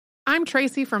I'm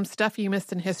Tracy from Stuff You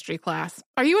Missed in History class.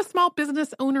 Are you a small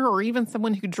business owner or even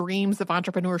someone who dreams of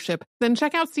entrepreneurship? Then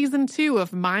check out Season 2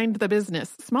 of Mind the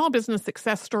Business, Small Business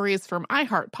Success Stories from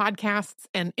iHeart Podcasts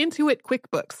and Intuit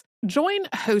QuickBooks. Join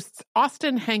hosts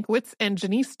Austin Hankwitz and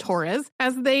Janice Torres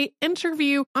as they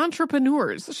interview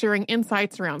entrepreneurs sharing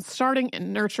insights around starting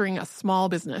and nurturing a small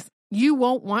business. You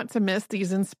won't want to miss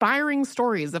these inspiring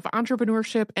stories of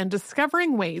entrepreneurship and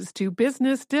discovering ways to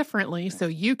business differently so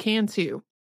you can too.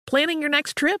 Planning your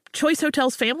next trip? Choice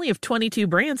Hotels' family of 22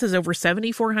 brands has over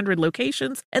 7,400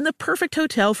 locations and the perfect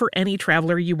hotel for any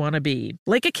traveler you want to be.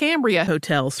 Like a Cambria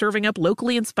Hotel, serving up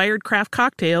locally inspired craft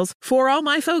cocktails for all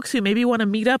my folks who maybe want to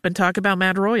meet up and talk about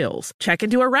Mad Royals. Check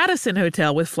into a Radisson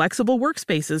Hotel with flexible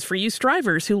workspaces for you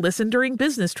strivers who listen during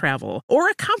business travel. Or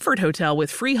a Comfort Hotel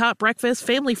with free hot breakfast,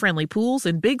 family-friendly pools,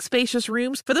 and big spacious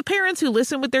rooms for the parents who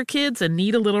listen with their kids and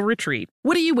need a little retreat.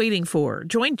 What are you waiting for?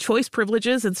 Join Choice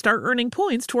Privileges and start earning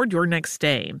points toward your next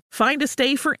stay. Find a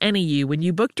stay for any you when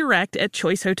you book direct at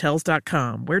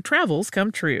choicehotels.com, where travels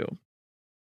come true.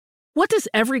 What does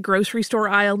every grocery store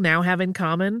aisle now have in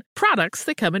common? Products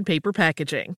that come in paper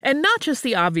packaging. And not just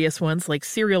the obvious ones like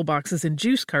cereal boxes and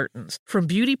juice cartons. From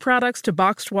beauty products to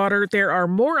boxed water, there are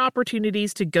more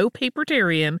opportunities to go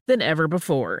papertarian than ever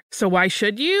before. So why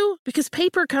should you? Because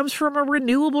paper comes from a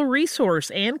renewable resource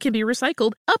and can be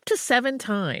recycled up to 7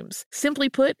 times. Simply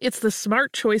put, it's the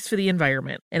smart choice for the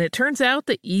environment. And it turns out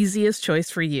the easiest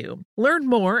choice for you. Learn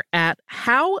more at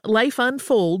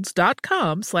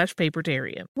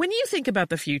howlifeunfolds.com/papertarian. When you think about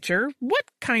the future, what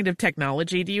kind of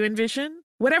technology do you envision?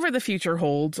 Whatever the future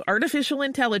holds, artificial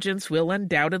intelligence will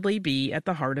undoubtedly be at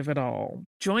the heart of it all.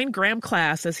 Join Graham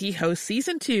Class as he hosts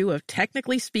Season 2 of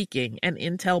Technically Speaking, an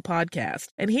Intel podcast,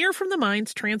 and hear from the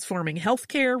minds transforming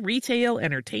healthcare, retail,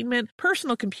 entertainment,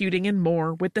 personal computing, and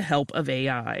more with the help of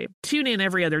AI. Tune in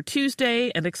every other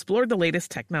Tuesday and explore the latest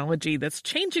technology that's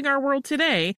changing our world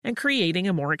today and creating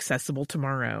a more accessible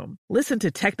tomorrow. Listen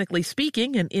to Technically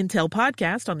Speaking, an Intel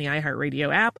podcast on the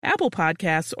iHeartRadio app, Apple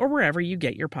Podcasts, or wherever you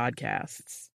get your podcasts.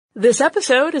 This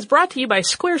episode is brought to you by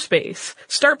Squarespace.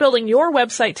 Start building your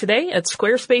website today at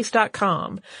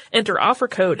squarespace.com. Enter offer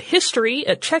code HISTORY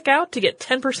at checkout to get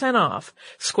 10% off.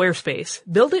 Squarespace.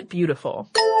 Build it beautiful.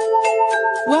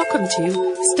 Welcome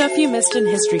to Stuff You Missed in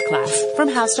History class from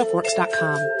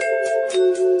HowStuffWorks.com.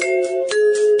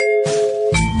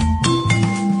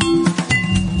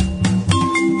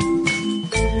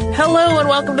 Hello and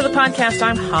welcome to the podcast.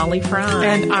 I'm Holly Fry.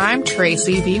 And I'm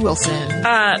Tracy V. Wilson.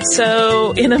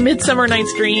 So in A Midsummer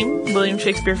Night's Dream, William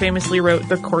Shakespeare famously wrote,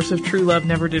 "The course of true love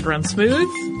never did run smooth."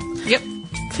 Yep.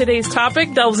 Today's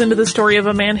topic delves into the story of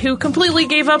a man who completely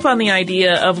gave up on the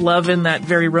idea of love in that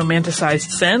very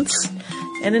romanticized sense,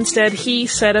 and instead he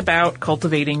set about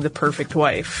cultivating the perfect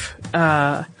wife.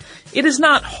 It is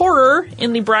not horror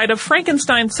in the Bride of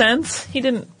Frankenstein sense. He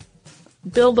didn't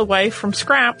build a wife from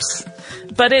scraps,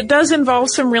 but it does involve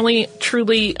some really,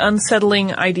 truly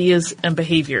unsettling ideas and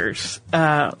behaviors.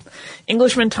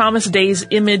 Englishman Thomas Day's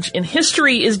image in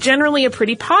history is generally a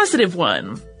pretty positive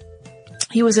one.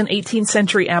 He was an 18th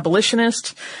century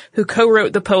abolitionist who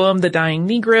co-wrote the poem The Dying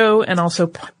Negro and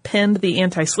also penned the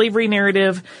anti-slavery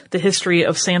narrative, The History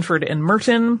of Sanford and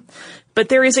Merton. But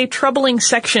there is a troubling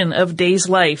section of Day's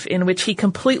life in which he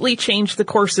completely changed the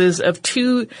courses of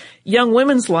 2 young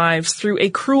women's lives through a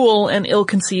cruel and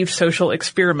ill-conceived social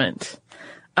experiment.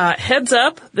 Heads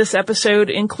up, this episode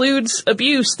includes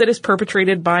abuse that is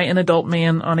perpetrated by an adult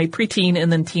man on a preteen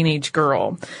and then teenage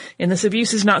girl. And this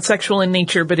abuse is not sexual in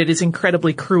nature, but it is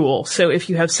incredibly cruel. So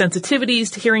if you have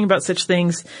sensitivities to hearing about such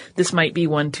things, this might be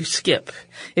one to skip.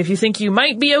 If you think you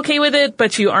might be okay with it,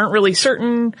 but you aren't really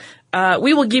certain,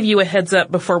 we will give you a heads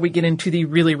up before we get into the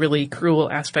really, really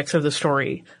cruel aspects of the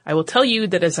story. I will tell you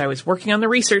that as I was working on the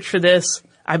research for this,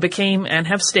 I became and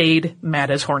have stayed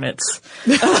mad as hornets.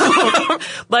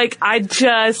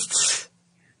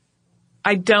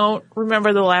 I don't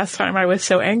remember the last time I was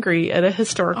so angry at a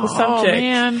historical subject.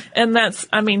 Man.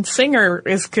 And Singer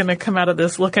is gonna come out of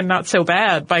this looking not so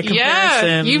bad by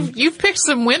comparison. Yeah, you've picked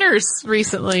some winners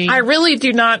recently. I really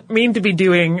do not mean to be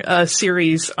doing a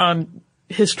series on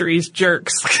history's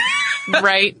jerks.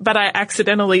 Right. But I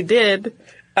accidentally did.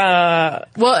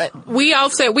 Well, we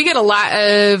get a lot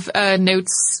of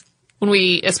notes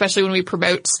especially when we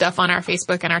promote stuff on our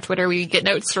Facebook and our Twitter. We get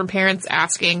notes from parents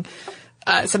asking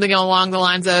something along the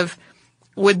lines of,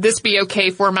 would this be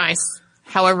okay for my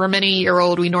however many year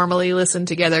old we normally listen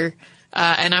together?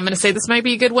 And I'm going to say this might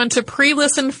be a good one to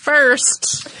pre-listen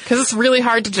first, because it's really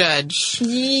hard to judge.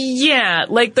 Yeah,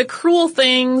 like the cruel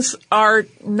things are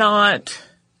not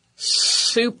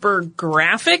super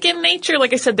graphic in nature.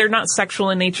 Like I said, they're not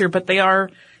sexual in nature, but they are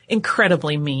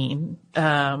incredibly mean,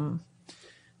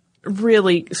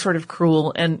 really sort of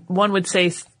cruel, and one would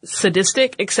say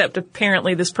sadistic, except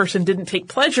apparently this person didn't take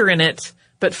pleasure in it,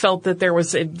 but felt that there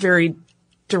was a very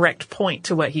direct point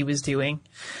to what he was doing.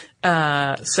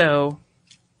 So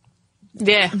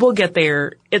yeah, we'll get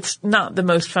there. It's not the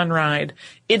most fun ride.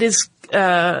 It is,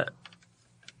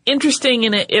 interesting,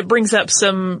 and it brings up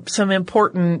some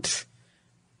important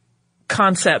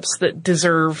concepts that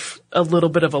deserve a little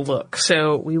bit of a look.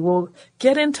 So we will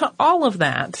get into all of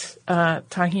that,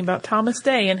 talking about Thomas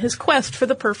Day and his quest for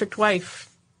the perfect wife.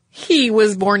 He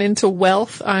was born into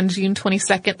wealth on June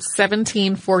 22nd,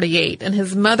 1748, and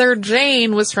his mother,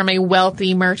 Jane, was from a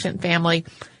wealthy merchant family.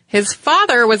 His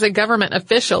father was a government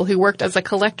official who worked as a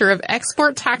collector of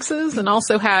export taxes and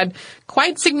also had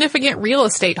quite significant real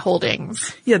estate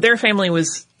holdings. Yeah, their family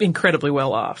was incredibly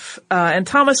well off. And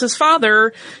Thomas's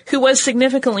father, who was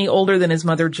significantly older than his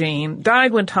mother Jane,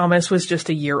 died when Thomas was just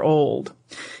a year old.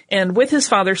 And with his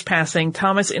father's passing,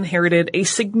 Thomas inherited a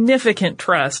significant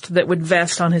trust that would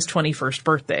vest on his 21st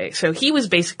birthday. So he was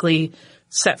basically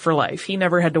set for life. He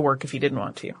never had to work if he didn't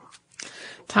want to.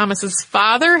 Thomas's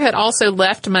father had also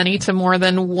left money to more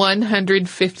than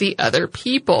 150 other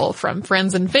people, from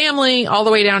friends and family all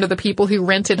the way down to the people who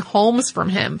rented homes from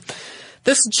him.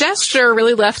 This gesture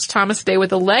really left Thomas Day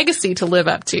with a legacy to live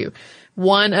up to,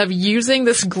 one of using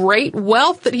this great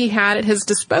wealth that he had at his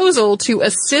disposal to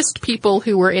assist people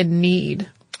who were in need.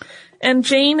 And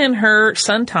Jane and her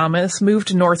son Thomas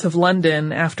moved north of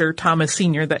London after Thomas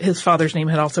Sr., that his father's name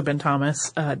had also been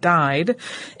Thomas, died.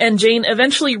 And Jane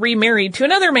eventually remarried to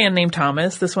another man named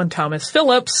Thomas, this one Thomas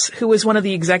Phillips, who was one of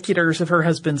the executors of her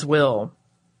husband's will.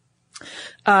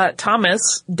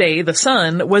 Thomas Day, the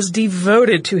son, was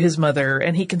devoted to his mother,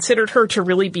 and he considered her to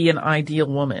really be an ideal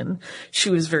woman.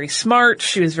 She was very smart,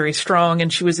 she was very strong,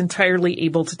 and she was entirely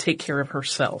able to take care of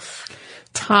herself.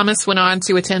 Thomas went on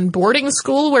to attend boarding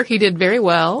school where he did very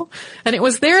well, and it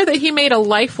was there that he made a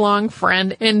lifelong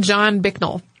friend in John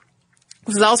Bicknell.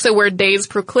 This is also where Day's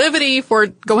proclivity for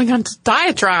going on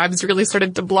diatribes really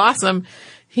started to blossom.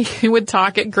 He would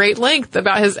talk at great length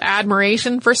about his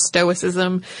admiration for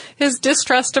stoicism, his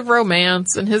distrust of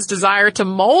romance, and his desire to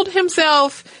mold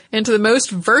himself into the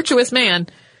most virtuous man.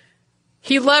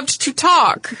 He loved to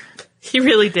talk. He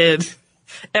really did.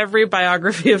 Every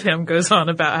biography of him goes on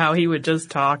about how he would just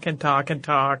talk and talk and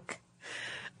talk.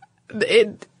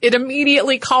 It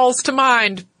immediately calls to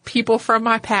mind people from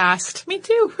my past. Me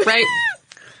too.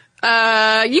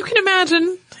 Right? You can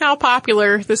imagine how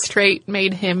popular this trait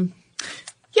made him.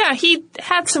 Yeah, he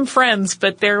had some friends,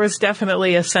 but there was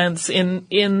definitely a sense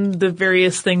in the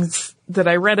various things that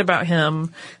I read about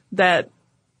him that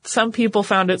some people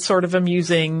found it sort of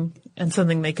amusing and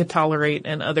something they could tolerate,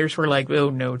 and others were like, oh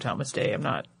no, Thomas Day, I'm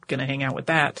not going to hang out with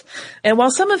that. And while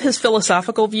some of his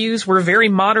philosophical views were very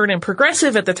modern and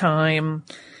progressive at the time,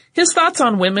 his thoughts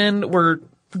on women were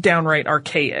downright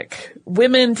archaic.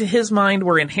 Women, to his mind,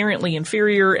 were inherently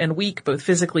inferior and weak, both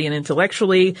physically and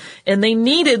intellectually, and they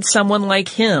needed someone like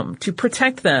him to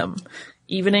protect them,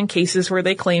 even in cases where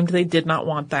they claimed they did not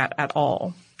want that at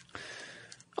all.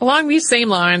 Along these same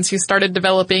lines, he started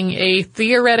developing a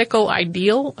theoretical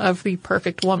ideal of the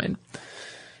perfect woman.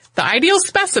 The ideal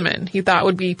specimen, he thought,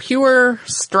 would be pure,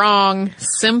 strong,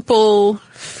 simple,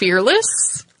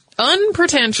 fearless,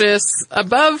 unpretentious,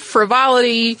 above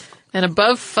frivolity, and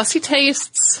above fussy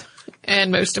tastes,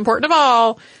 and most important of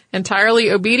all, entirely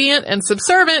obedient and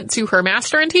subservient to her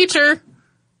master and teacher,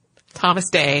 Thomas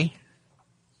Day.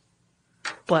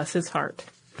 Bless his heart.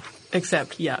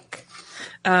 Except yuck.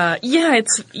 Yeah,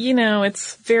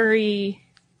 it's very...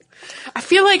 I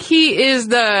feel like he is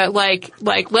the, like,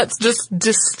 let's just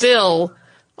distill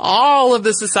all of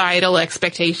the societal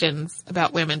expectations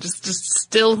about women. Just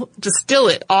distill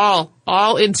it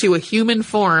all into a human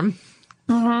form.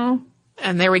 Mm-hmm.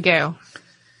 And there we go.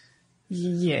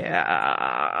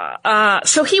 Yeah.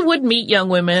 So he would meet young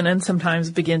women and sometimes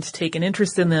begin to take an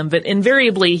interest in them, but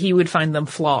invariably he would find them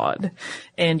flawed.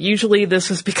 And usually this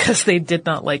was because they did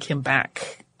not like him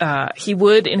back. He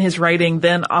would, in his writing,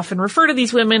 then often refer to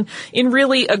these women in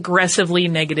really aggressively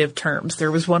negative terms.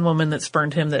 There was one woman that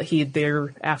spurned him that he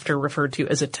thereafter referred to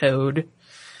as a toad.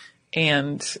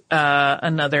 And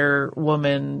another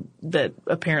woman that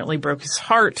apparently broke his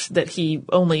heart that he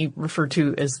only referred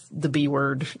to as the B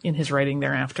word in his writing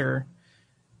thereafter.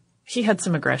 He had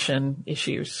some aggression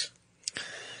issues.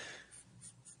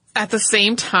 At the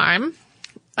same time,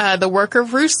 the work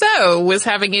of Rousseau was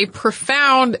having a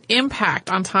profound impact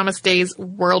on Thomas Day's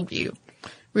worldview.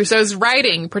 Rousseau's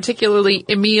writing, particularly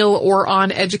Emile or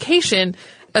On Education,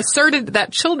 asserted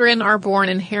that children are born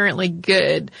inherently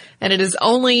good, and it is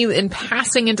only in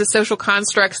passing into social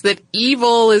constructs that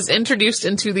evil is introduced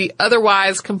into the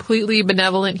otherwise completely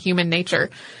benevolent human nature.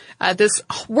 This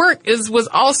work was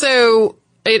also,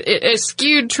 it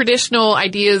skewed traditional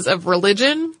ideas of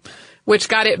religion, which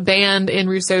got it banned in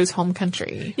Rousseau's home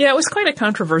country. Yeah, it was quite a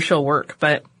controversial work,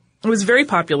 but it was very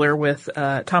popular with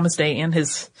Thomas Day and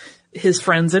his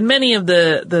friends and many of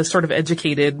the sort of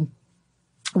educated,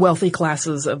 wealthy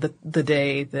classes of the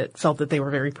day that felt that they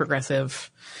were very progressive.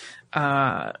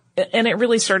 And it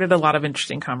really started a lot of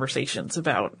interesting conversations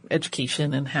about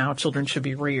education and how children should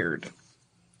be reared.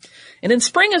 And in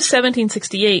spring of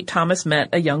 1768, Thomas met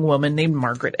a young woman named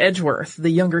Margaret Edgeworth,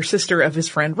 the younger sister of his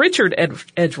friend Richard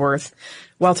Edgeworth,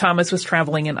 while Thomas was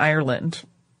traveling in Ireland.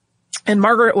 And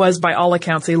Margaret was, by all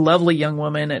accounts, a lovely young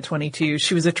woman at 22.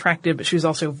 She was attractive, but she was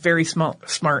also very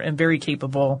smart and very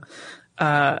capable.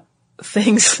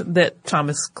 Things that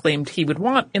Thomas claimed he would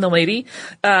want in a lady.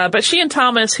 But she and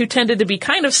Thomas, who tended to be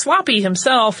kind of sloppy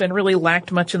himself and really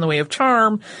lacked much in the way of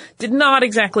charm, did not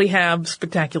exactly have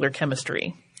spectacular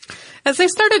chemistry. As they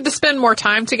started to spend more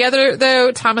time together,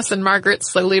 though, Thomas and Margaret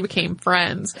slowly became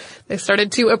friends. They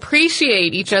started to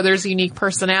appreciate each other's unique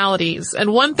personalities.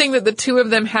 And one thing that the two of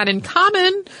them had in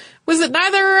common was that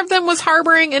neither of them was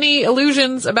harboring any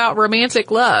illusions about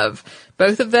romantic love.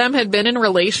 Both of them had been in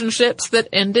relationships that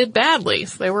ended badly,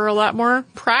 so they were a lot more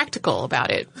practical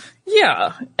about it.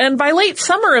 Yeah, and by late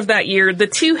summer of that year, the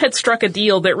two had struck a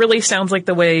deal that really sounds like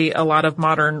the way a lot of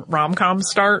modern rom-coms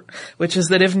start, which is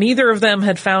that if neither of them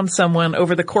had found someone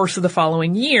over the course of the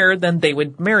following year, then they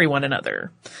would marry one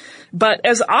another. But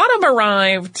as autumn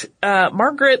arrived,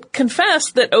 Margaret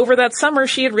confessed that over that summer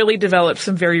she had really developed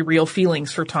some very real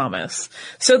feelings for Thomas.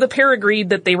 So the pair agreed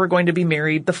that they were going to be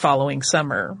married the following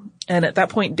summer. And at that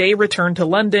point, Day returned to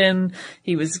London.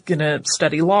 He was going to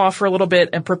study law for a little bit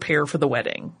and prepare for the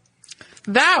wedding.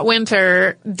 That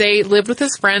winter, Day lived with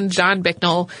his friend John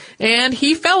Bicknell, and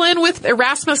he fell in with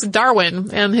Erasmus Darwin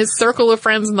and his circle of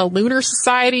friends in the Lunar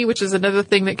Society, which is another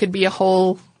thing that could be a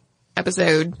whole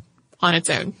episode on its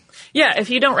own. Yeah,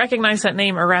 if you don't recognize that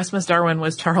name, Erasmus Darwin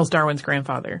was Charles Darwin's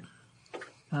grandfather.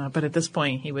 But at this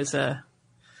point, he was a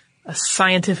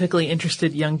scientifically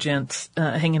interested young gent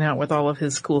hanging out with all of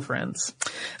his cool friends.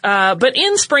 But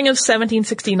in spring of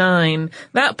 1769,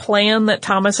 that plan that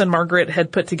Thomas and Margaret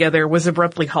had put together was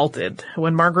abruptly halted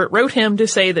when Margaret wrote him to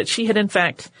say that she had in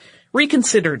fact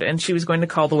reconsidered and she was going to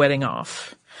call the wedding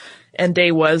off. And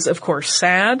Day was, of course,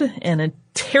 sad and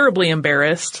terribly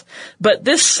embarrassed, but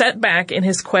this setback in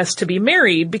his quest to be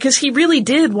married, because he really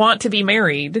did want to be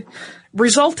married,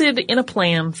 resulted in a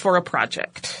plan for a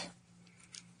project.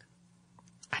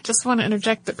 I just want to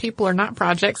interject that people are not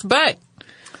projects, but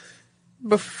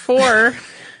before...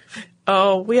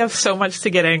 Oh, we have so much to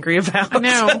get angry about. I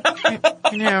know.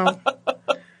 I know.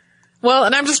 Well,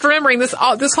 and I'm just remembering this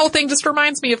whole thing just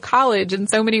reminds me of college in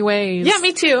so many ways. Yeah,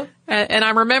 me too. And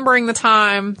I'm remembering the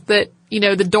time that,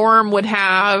 the dorm would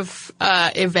have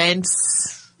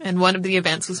events, and one of the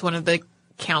events was one of the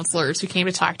counselors who came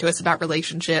to talk to us about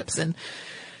relationships, and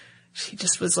she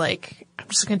just was like, I'm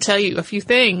just going to tell you a few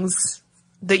things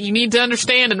that you need to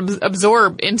understand and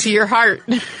absorb into your heart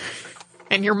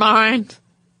and your mind.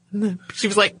 And she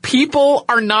was like, people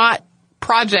are not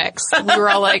projects. We were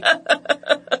all like,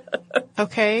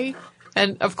 okay.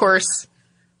 And of course,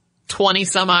 20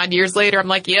 some odd years later, I'm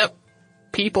like, yep,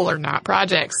 people are not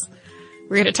projects.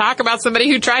 We're going to talk about somebody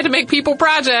who tried to make people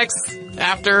projects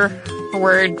after a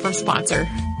word from sponsor.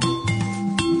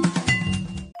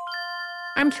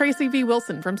 I'm Tracy V.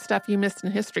 Wilson from Stuff You Missed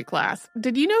in History Class.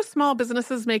 Did you know small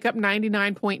businesses make up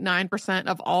 99.9%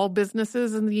 of all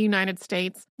businesses in the United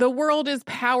States? The world is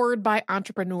powered by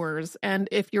entrepreneurs, and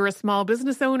if you're a small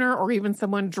business owner or even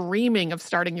someone dreaming of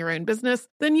starting your own business,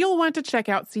 then you'll want to check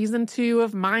out Season 2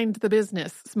 of Mind the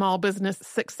Business, Small Business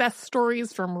Success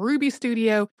Stories from Ruby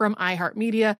Studio, from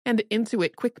iHeartMedia, and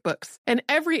Intuit QuickBooks. And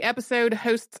every episode,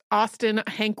 hosts Austin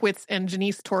Hankwitz and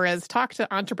Janice Torres talk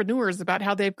to entrepreneurs about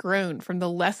how they've grown from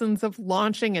the lessons of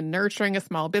launching and nurturing a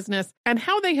small business and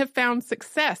how they have found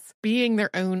success being their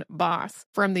own boss.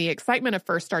 From the excitement of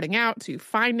first starting out to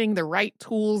finding the right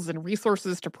tools and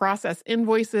resources to process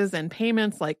invoices and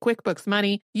payments like QuickBooks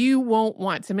Money, you won't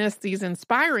want to miss these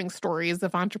inspiring stories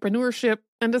of entrepreneurship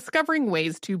and discovering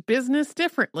ways to business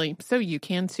differently so you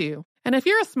can too. And if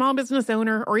you're a small business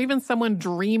owner or even someone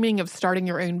dreaming of starting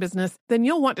your own business, then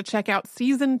you'll want to check out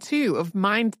Season 2 of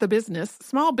Mind the Business,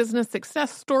 Small Business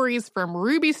Success Stories from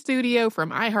Ruby Studio,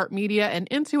 from iHeartMedia, and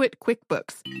Intuit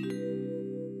QuickBooks.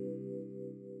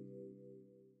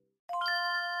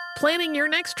 Planning your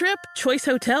next trip? Choice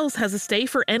Hotels has a stay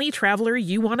for any traveler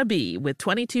you want to be, with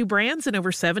 22 brands and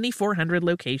over 7,400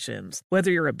 locations.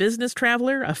 Whether you're a business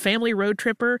traveler, a family road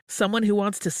tripper, someone who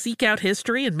wants to seek out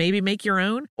history and maybe make your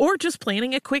own, or just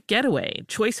planning a quick getaway,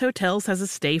 Choice Hotels has a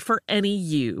stay for any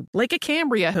you. Like a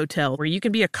Cambria Hotel, where you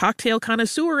can be a cocktail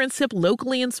connoisseur and sip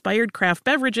locally inspired craft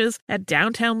beverages at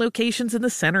downtown locations in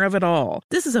the center of it all.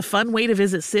 This is a fun way to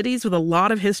visit cities with a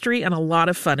lot of history and a lot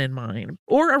of fun in mind.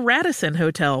 Or a Radisson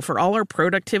Hotel for all our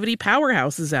productivity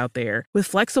powerhouses out there. With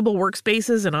flexible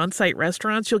workspaces and on-site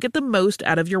restaurants, you'll get the most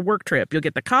out of your work trip. You'll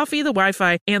get the coffee, the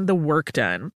Wi-Fi, and the work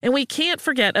done. And we can't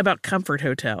forget about Comfort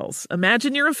Hotels.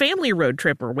 Imagine you're a family road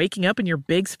tripper, waking up in your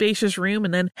big spacious room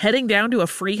and then heading down to a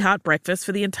free hot breakfast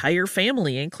for the entire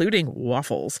family, including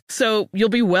waffles. So you'll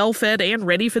be well fed and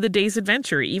ready for the day's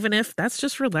adventure, even if that's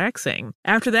just relaxing.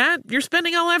 After that, you're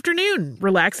spending all afternoon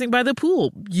relaxing by the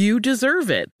pool. You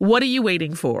deserve it. What are you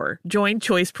waiting for? Join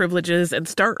Choice Privileges and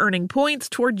start earning points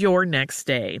toward your next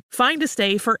stay. Find a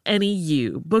stay for any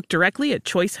you. Book directly at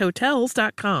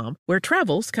choicehotels.com, where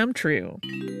travels come true.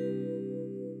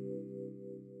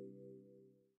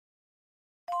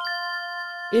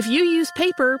 If you use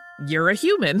paper, you're a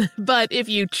human. But if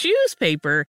you choose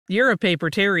paper, you're a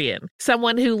papertarian,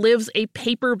 someone who lives a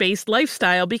paper-based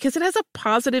lifestyle because it has a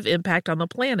positive impact on the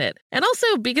planet. And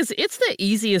also because it's the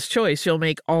easiest choice you'll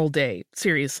make all day.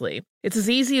 Seriously. It's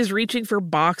as easy as reaching for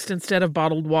boxed instead of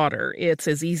bottled water. It's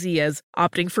as easy as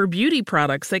opting for beauty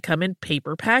products that come in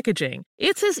paper packaging.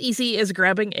 It's as easy as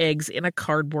grabbing eggs in a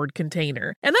cardboard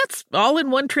container. And that's all in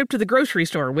one trip to the grocery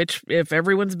store, which, if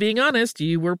everyone's being honest,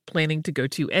 you were planning to go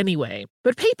to anyway.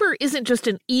 But paper isn't just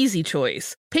an easy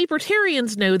choice.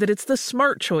 Papertarians know that it's the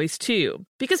smart choice, too.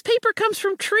 Because paper comes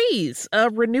from trees, a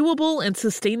renewable and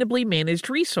sustainably managed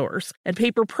resource. And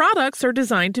paper products are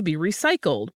designed to be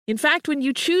recycled. In fact, when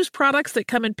you choose products that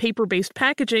come in paper-based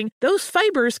packaging, those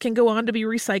fibers can go on to be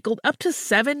recycled up to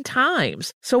 7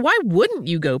 times. So why wouldn't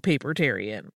you go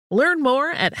papertarian? Learn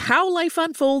more at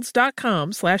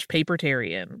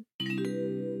howlifeunfolds.com/papertarian.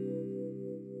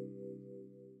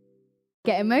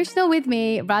 Get emotional with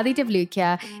me, Radhi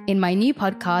Devlukia, in my new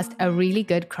podcast, A Really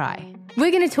Good Cry.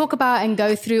 We're going to talk about and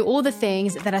go through all the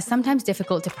things that are sometimes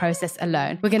difficult to process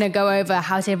alone. We're going to go over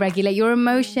how to regulate your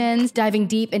emotions, diving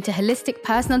deep into holistic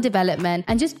personal development,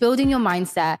 and just building your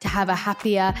mindset to have a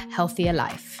happier, healthier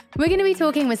life. We're going to be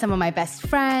talking with some of my best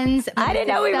friends. I didn't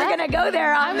know we were going to go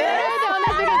there on this.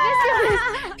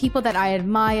 People that I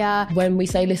admire. When we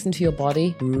say listen to your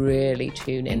body, really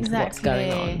tune into what's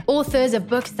going on. Authors of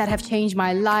books that have changed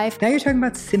my life. Now you're talking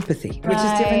about sympathy, which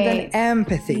is different than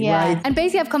empathy, right? And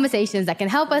basically have conversations that can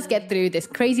help us get through this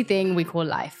crazy thing we call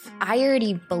life. I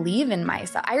already believe in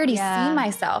myself. I already see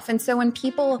myself. And so when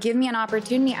people give me an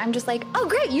opportunity, I'm just like, oh,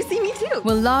 great, you see me too.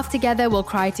 We'll laugh together, we'll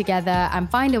cry together, and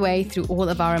find a way through all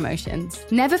of our emotions.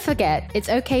 Never forget, it's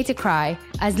okay to cry,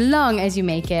 as long as you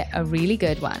make it a really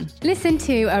good one. Listen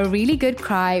to A Really Good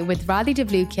Cry with Radhi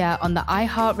Devlukia on the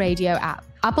iHeartRadio app,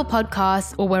 Apple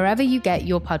Podcasts, or wherever you get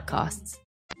your podcasts.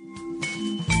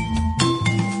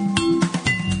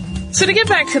 So to get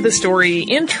back to the story,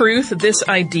 in truth, this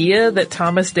idea that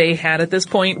Thomas Day had at this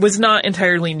point was not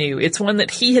entirely new. It's one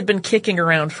that he had been kicking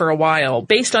around for a while,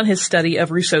 based on his study of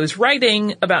Rousseau's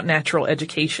writing about natural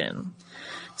education.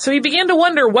 So he began to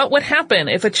wonder what would happen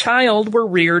if a child were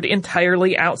reared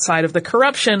entirely outside of the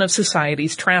corruption of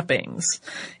society's trappings.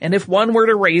 And if one were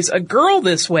to raise a girl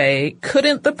this way,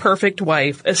 couldn't the perfect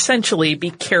wife essentially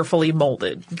be carefully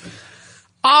molded?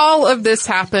 All of this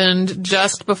happened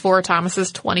just before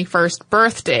Thomas's 21st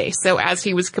birthday. So as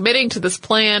he was committing to this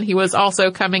plan, he was also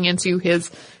coming into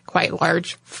his quite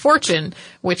large fortune,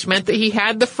 which meant that he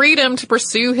had the freedom to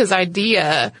pursue his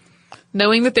idea,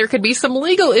 knowing that there could be some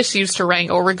legal issues to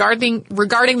wrangle regarding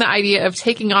the idea of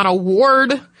taking on a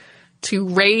ward to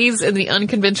raise in the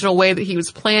unconventional way that he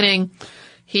was planning.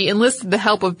 He enlisted the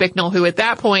help of Bicknell, who at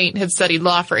that point had studied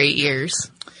law for 8 years.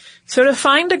 So to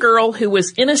find a girl who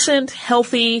was innocent,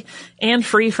 healthy, and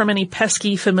free from any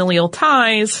pesky familial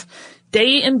ties,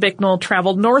 Day and Bicknell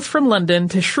traveled north from London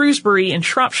to Shrewsbury in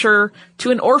Shropshire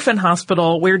to an orphan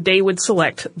hospital where Day would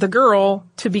select the girl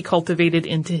to be cultivated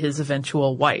into his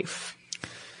eventual wife.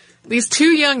 These 2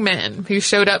 young men who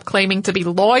showed up claiming to be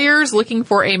lawyers looking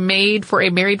for a maid for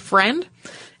a married friend.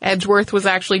 Edgeworth was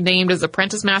actually named as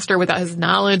apprentice master without his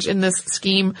knowledge in this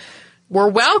scheme, were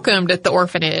welcomed at the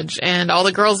orphanage, and all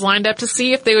the girls lined up to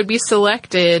see if they would be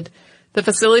selected. The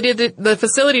facility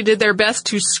did their best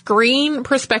to screen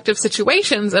prospective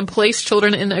situations and place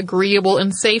children in agreeable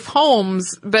and safe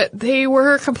homes, but they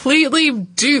were completely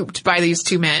duped by these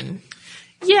 2 men.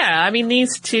 Yeah, I mean,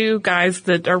 these two guys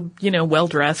that are,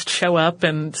 well-dressed show up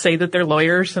and say that they're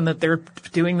lawyers and that they're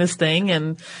doing this thing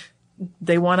and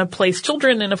they want to place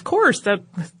children. And of course,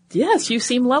 yes, you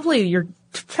seem lovely. You're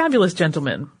fabulous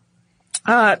gentlemen.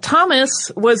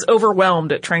 Thomas was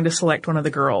overwhelmed at trying to select one of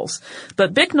the girls,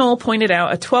 but Bicknell pointed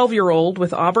out a 12-year-old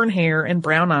with auburn hair and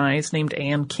brown eyes named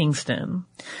Anne Kingston.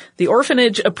 The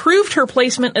orphanage approved her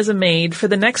placement as a maid for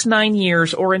the next 9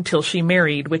 years or until she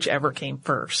married, whichever came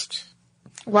first.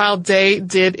 While Day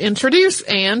did introduce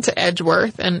Anne to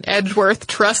Edgeworth, and Edgeworth,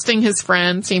 trusting his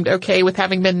friend, seemed okay with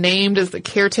having been named as the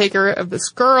caretaker of this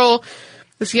girl,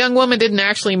 this young woman didn't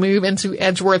actually move into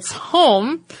Edgeworth's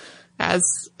home,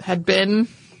 as had been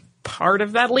part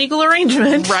of that legal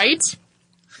arrangement. Right.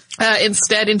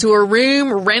 Instead into a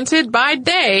room rented by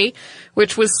Day,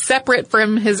 which was separate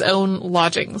from his own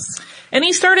lodgings. And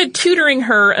he started tutoring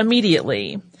her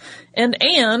immediately. And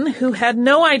Anne, who had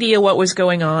no idea what was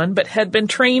going on, but had been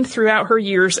trained throughout her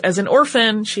years as an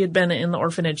orphan, she had been in the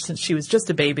orphanage since she was just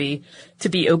a baby, to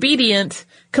be obedient,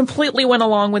 completely went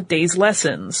along with Day's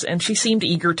lessons, and she seemed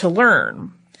eager to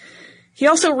learn. He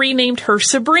also renamed her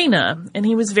Sabrina, and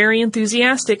he was very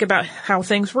enthusiastic about how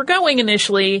things were going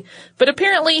initially, but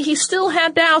apparently he still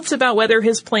had doubts about whether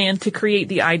his plan to create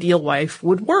the ideal wife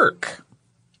would work.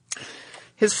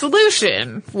 His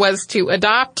solution was to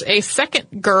adopt a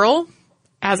second girl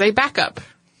as a backup,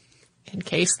 in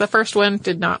case the first one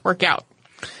did not work out.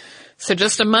 So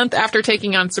just a month after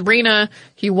taking on Sabrina,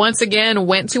 he once again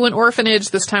went to an orphanage,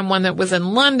 this time one that was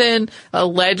in London,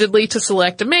 allegedly to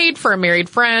select a maid for a married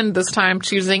friend, this time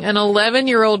choosing an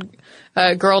 11-year-old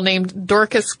girl named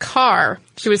Dorcas Carr.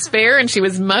 She was fair and she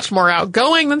was much more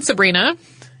outgoing than Sabrina.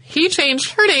 He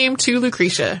changed her name to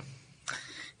Lucretia.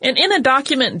 And in a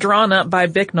document drawn up by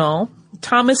Bicknell,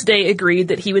 Thomas Day agreed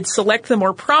that he would select the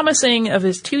more promising of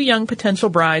his two young potential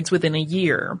brides within a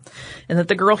year, and that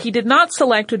the girl he did not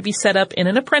select would be set up in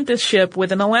an apprenticeship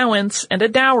with an allowance and a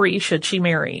dowry should she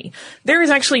marry. There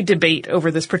is actually debate over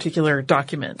this particular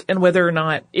document and whether or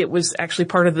not it was actually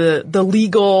part of the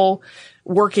legal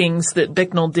workings that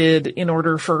Bicknell did in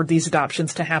order for these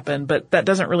adoptions to happen, but that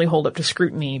doesn't really hold up to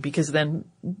scrutiny because then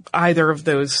either of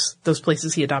those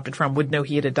places he adopted from would know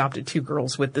he had adopted two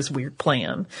girls with this weird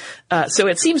plan. So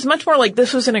it seems much more like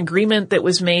this was an agreement that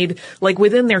was made like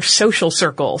within their social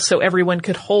circle so everyone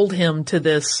could hold him to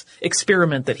this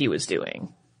experiment that he was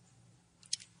doing.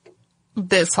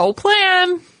 This whole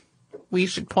plan, we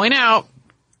should point out,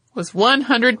 was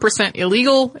 100%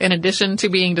 illegal in addition to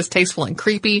being distasteful and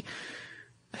creepy.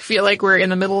 I feel like we're in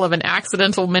the middle of an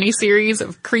accidental miniseries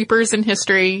of creepers in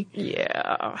history.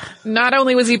 Yeah. Not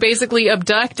only was he basically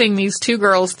abducting these two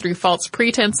girls through false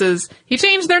pretenses, he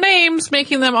changed their names,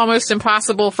 making them almost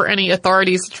impossible for any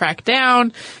authorities to track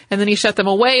down, and then he shut them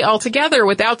away altogether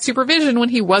without supervision when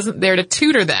he wasn't there to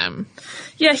tutor them.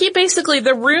 Yeah, he basically,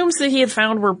 the rooms that he had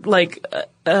found were like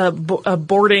a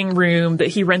boarding room that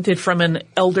he rented from an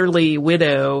elderly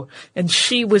widow, and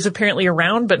she was apparently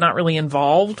around but not really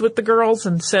involved with the girls,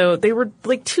 and so they were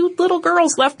like two little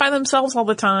girls left by themselves all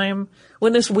the time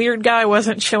when this weird guy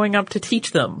wasn't showing up to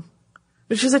teach them,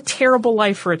 which is a terrible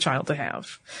life for a child to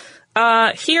have.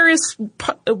 Here is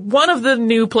one of the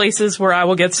new places where I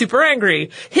will get super angry.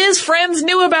 His friends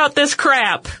knew about this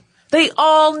crap. They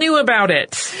all knew about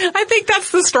it. I think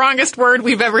that's the strongest word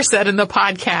we've ever said in the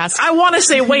podcast. I want to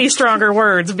say way stronger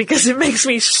words because it makes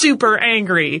me super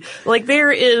angry. Like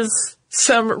there is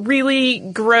some really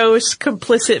gross,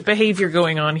 complicit behavior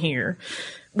going on here.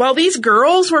 While these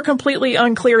girls were completely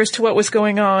unclear as to what was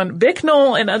going on,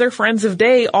 Bicknell and other friends of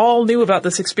Day all knew about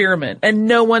this experiment, and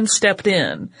no one stepped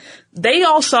in. They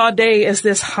all saw Day as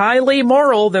this highly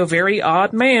moral, though very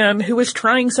odd man who was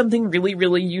trying something really,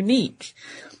 really unique.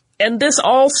 And this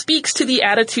all speaks to the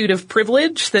attitude of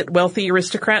privilege that wealthy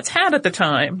aristocrats had at the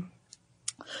time.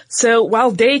 So while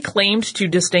Day claimed to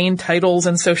disdain titles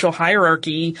and social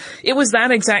hierarchy, it was that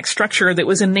exact structure that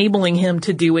was enabling him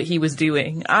to do what he was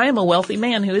doing. I am a wealthy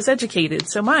man who is educated,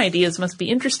 so my ideas must be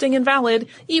interesting and valid,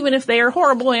 even if they are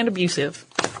horrible and abusive.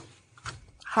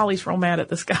 Holly's real mad at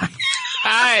this guy.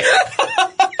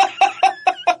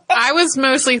 I was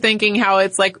mostly thinking how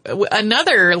it's like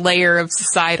another layer of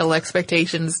societal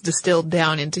expectations distilled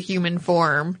down into human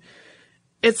form.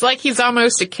 It's like he's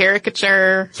almost a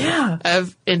caricature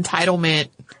of entitlement.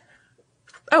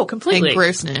 Oh, completely. And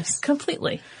grossness.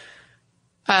 Completely.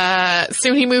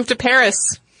 Soon he moved to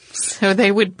Paris, so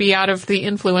they would be out of the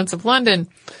influence of London.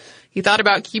 He thought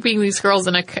about keeping these girls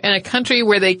in a country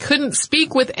where they couldn't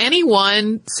speak with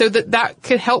anyone so that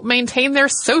could help maintain their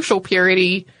social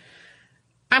purity.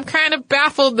 I'm kind of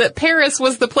baffled that Paris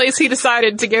was the place he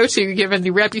decided to go to, given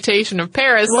the reputation of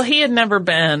Paris. Well, he had never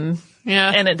been.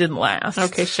 Yeah. And it didn't last.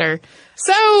 Okay, sure.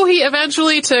 So he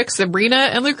eventually took Sabrina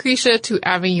and Lucretia to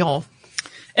Avignon.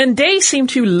 And Day seemed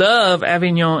to love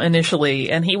Avignon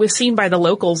initially, and he was seen by the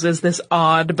locals as this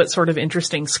odd but sort of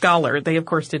interesting scholar. They, of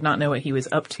course, did not know what he was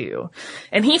up to.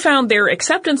 And he found their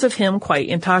acceptance of him quite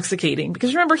intoxicating,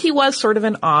 because remember, he was sort of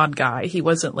an odd guy. He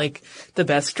wasn't like the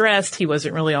best dressed. He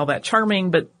wasn't really all that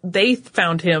charming, but they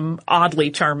found him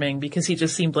oddly charming because he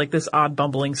just seemed like this odd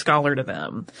bumbling scholar to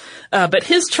them. But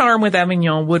his charm with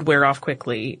Avignon would wear off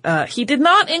quickly. He did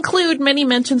not include many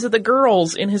mentions of the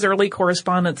girls in his early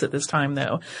correspondence at this time,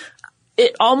 though.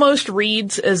 It almost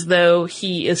reads as though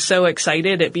he is so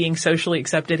excited at being socially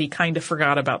accepted, he kind of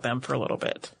forgot about them for a little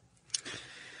bit.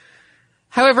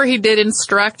 However, he did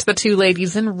instruct the two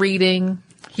ladies in reading.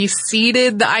 He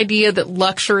ceded the idea that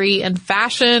luxury and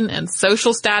fashion and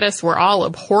social status were all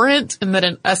abhorrent and that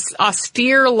an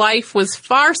austere life was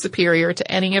far superior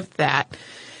to any of that.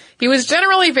 He was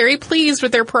generally very pleased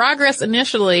with their progress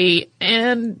initially,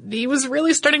 and he was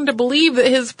really starting to believe that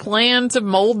his plan to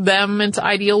mold them into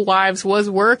ideal wives was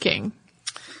working.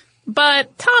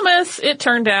 But Thomas, it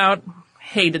turned out,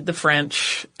 hated the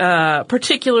French,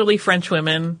 particularly French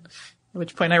women, at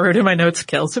which point I wrote in my notes,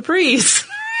 quelle surprise.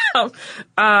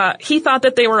 He thought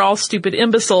that they were all stupid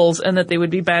imbeciles and that they would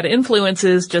be bad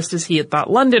influences, just as he had thought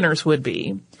Londoners would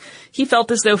be. He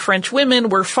felt as though French women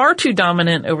were far too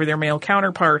dominant over their male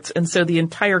counterparts, and so the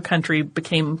entire country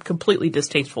became completely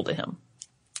distasteful to him.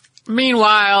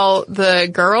 Meanwhile, the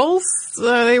girls,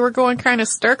 they were going kind of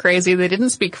stir crazy. They didn't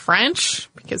speak French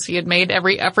because he had made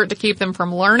every effort to keep them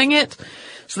from learning it.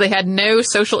 So they had no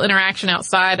social interaction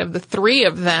outside of the three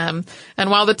of them. And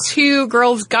while the two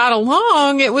girls got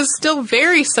along, it was still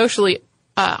very socially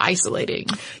isolating.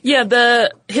 Yeah,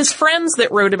 his friends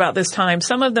that wrote about this time,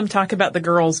 some of them talk about the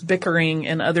girls bickering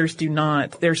and others do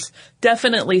not. There's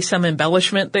definitely some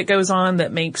embellishment that goes on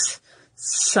that makes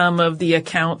some of the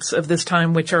accounts of this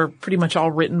time, which are pretty much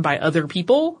all written by other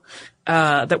people,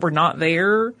 that were not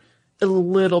there, a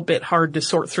little bit hard to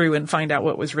sort through and find out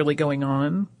what was really going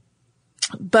on.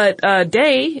 But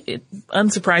Day,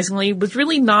 unsurprisingly, was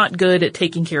really not good at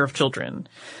taking care of children.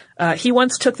 He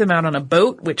once took them out on a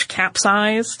boat, which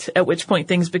capsized, at which point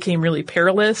things became really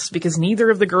perilous because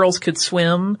neither of the girls could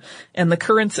swim, and the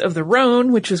currents of the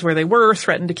Rhone, which is where they were,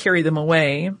 threatened to carry them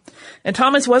away. And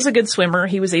Thomas was a good swimmer.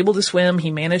 He was able to swim.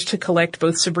 He managed to collect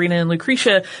both Sabrina and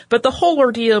Lucretia, but the whole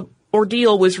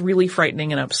ordeal was really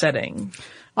frightening and upsetting.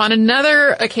 On another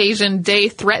occasion, Day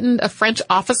threatened a French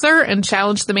officer and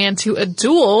challenged the man to a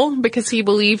duel because he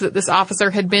believed that this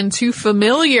officer had been too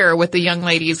familiar with the young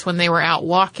ladies when they were out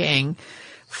walking.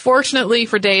 Fortunately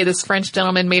for Day, this French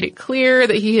gentleman made it clear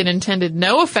that he had intended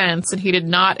no offense and he did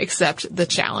not accept the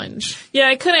challenge. Yeah,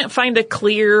 I couldn't find a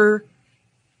clear,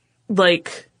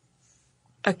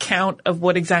 account of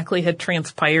what exactly had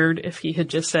transpired if he had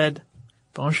just said,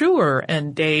 bonjour,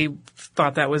 and Day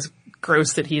thought that was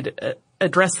gross that he'd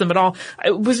address them at all.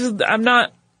 I'm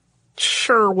not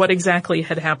sure what exactly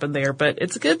had happened there, but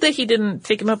it's good that he didn't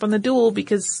take him up on the duel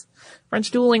because French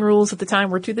dueling rules at the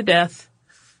time were to the death.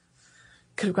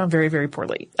 Could have gone very, very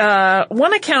poorly.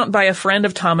 One account by a friend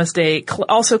of Thomas Day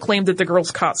also claimed that the girls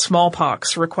caught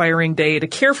smallpox, requiring Day to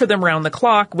care for them round the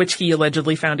clock, which he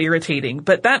allegedly found irritating.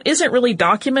 But that isn't really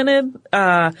documented.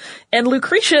 And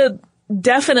Lucretia,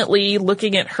 definitely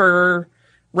looking at her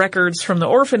records from the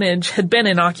orphanage, had been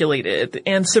inoculated,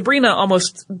 and Sabrina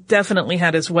almost definitely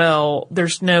had as well.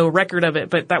 There's no record of it,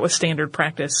 but that was standard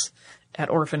practice at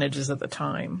orphanages at the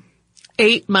time.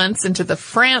 8 months into the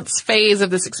France phase of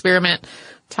this experiment,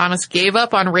 Thomas gave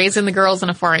up on raising the girls in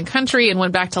a foreign country and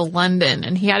went back to London,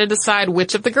 and he had to decide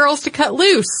which of the girls to cut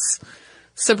loose.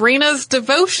 Sabrina's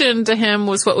devotion to him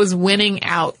was what was winning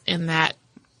out in that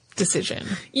decision.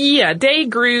 Yeah, Day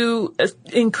grew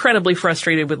incredibly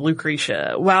frustrated with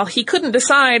Lucretia. While he couldn't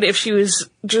decide if she was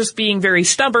just being very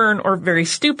stubborn or very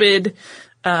stupid,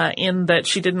 in that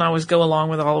she didn't always go along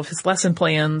with all of his lesson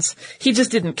plans, he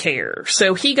just didn't care.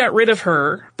 So he got rid of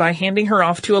her by handing her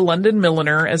off to a London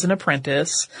milliner as an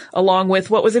apprentice, along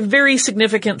with what was a very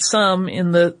significant sum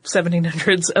in the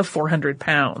 1700s of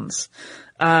 £400.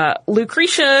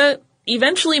 Lucretia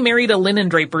eventually married a linen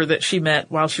draper that she met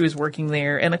while she was working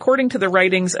there, and according to the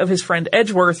writings of his friend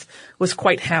Edgeworth, was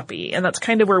quite happy. And that's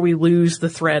kind of where we lose the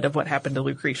thread of what happened to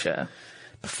Lucretia.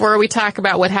 Before we talk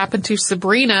about what happened to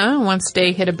Sabrina once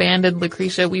Day had abandoned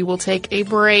Lucretia, we will take a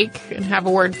break and have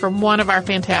a word from one of our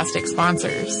fantastic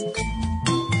sponsors.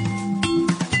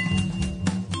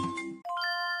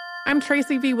 I'm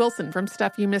Tracy V. Wilson from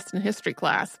Stuff You Missed in History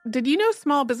Class. Did you know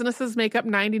small businesses make up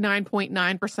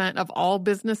 99.9% of all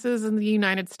businesses in the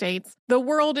United States? The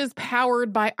world is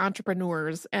powered by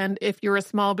entrepreneurs, and if you're a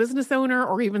small business owner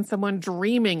or even someone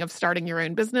dreaming of starting your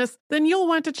own business, then you'll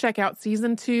want to check out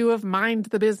Season 2 of Mind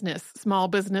the Business, small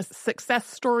business success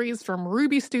stories from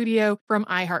Ruby Studio, from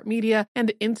iHeartMedia,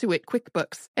 and Intuit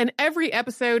QuickBooks. And every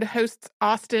episode, hosts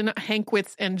Austin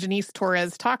Hankwitz and Janice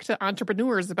Torres talk to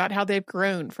entrepreneurs about how they've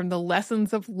grown from the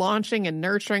lessons of launching and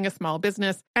nurturing a small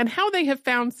business and how they have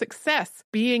found success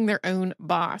being their own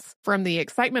boss. From the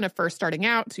excitement of first starting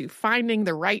out to finding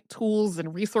the right tools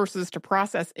and resources to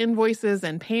process invoices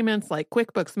and payments like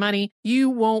QuickBooks Money,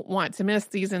 you won't want to miss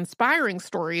these inspiring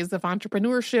stories of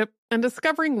entrepreneurship and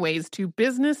discovering ways to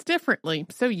business differently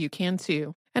so you can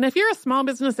too. And if you're a small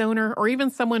business owner or even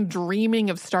someone dreaming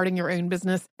of starting your own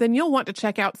business, then you'll want to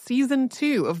check out Season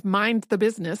 2 of Mind the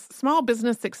Business, small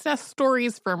business success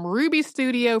stories from Ruby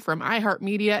Studio, from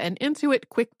iHeartMedia, and Intuit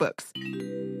QuickBooks.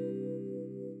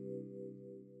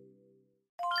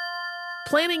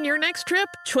 Planning your next trip?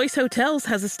 Choice Hotels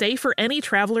has a stay for any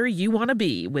traveler you want to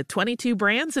be, with 22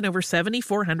 brands and over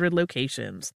 7,400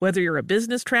 locations. Whether you're a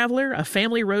business traveler, a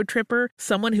family road tripper,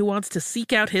 someone who wants to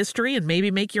seek out history and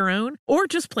maybe make your own, or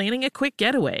just planning a quick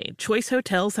getaway, Choice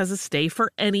Hotels has a stay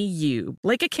for any you.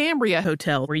 Like a Cambria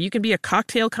Hotel, where you can be a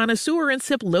cocktail connoisseur and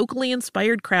sip locally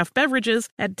inspired craft beverages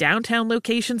at downtown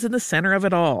locations in the center of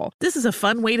it all. This is a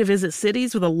fun way to visit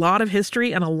cities with a lot of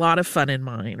history and a lot of fun in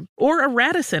mind. Or a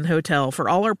Radisson Hotel for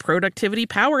all our productivity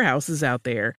powerhouses out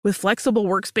there. With flexible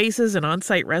workspaces and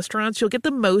on-site restaurants, you'll get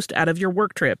the most out of your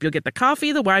work trip. You'll get the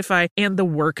coffee, the Wi-Fi, and the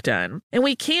work done. And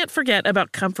we can't forget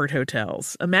about Comfort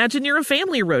Hotels. Imagine you're a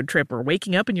family road tripper,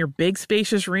 waking up in your big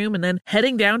spacious room and then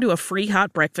heading down to a free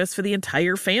hot breakfast for the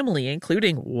entire family,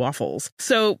 including waffles.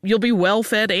 So you'll be well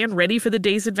fed and ready for the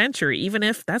day's adventure, even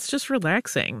if that's just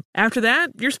relaxing. After that,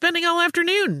 you're spending all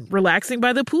afternoon relaxing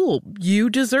by the pool.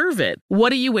 You deserve it.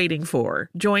 What are you waiting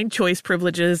for? Join Choice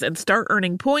Privileges and start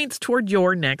earning points toward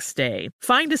your next stay.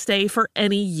 Find a stay for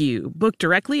any you. Book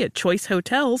directly at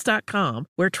choicehotels.com,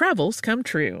 where travels come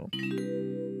true.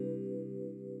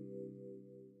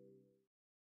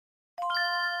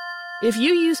 If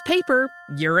you use paper,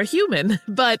 you're a human.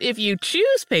 But if you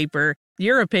choose paper,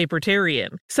 you're a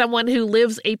papertarian, someone who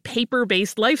lives a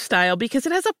paper-based lifestyle because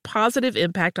it has a positive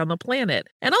impact on the planet.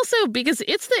 And also because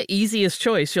it's the easiest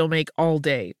choice you'll make all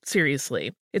day.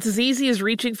 Seriously. It's as easy as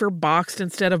reaching for boxed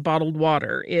instead of bottled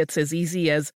water. It's as easy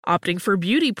as opting for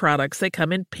beauty products that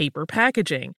come in paper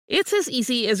packaging. It's as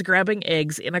easy as grabbing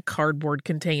eggs in a cardboard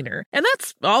container. And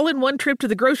that's all in one trip to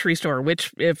the grocery store,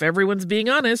 which, if everyone's being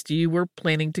honest, you were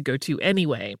planning to go to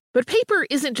anyway. But paper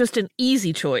isn't just an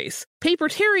easy choice.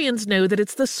 Papertarians know that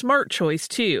it's the smart choice,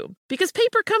 too. Because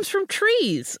paper comes from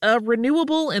trees, a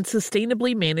renewable and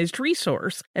sustainably managed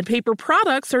resource. And paper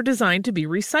products are designed to be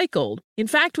recycled. In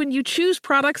fact, when you choose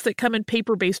products that come in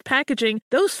paper-based packaging,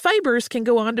 those fibers can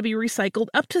go on to be recycled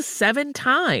up to 7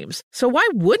 times. So why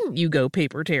wouldn't you go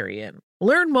papertarian?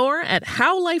 Learn more at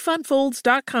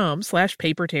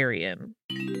howlifeunfolds.com/papertarian.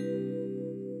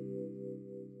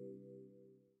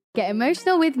 Get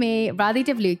emotional with me, Radhi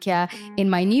Devlukia, in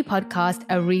my new podcast,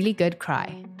 A Really Good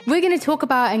Cry. We're going to talk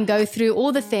about and go through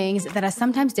all the things that are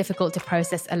sometimes difficult to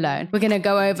process alone. We're going to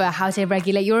go over how to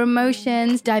regulate your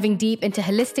emotions, diving deep into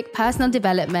holistic personal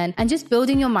development, and just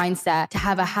building your mindset to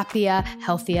have a happier,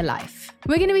 healthier life.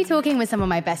 We're going to be talking with some of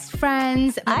my best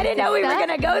friends. I didn't know we were going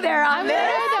to go there on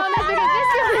this.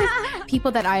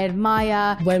 People that I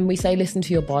admire. When we say listen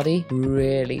to your body,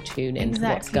 really tune into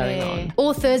what's going on.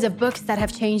 Authors of books that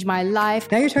have changed my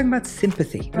life. Now you're talking about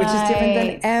sympathy, which is different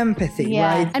than empathy,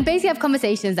 right? And basically have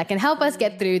conversations that can help us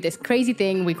get through this crazy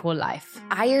thing we call life.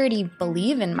 I already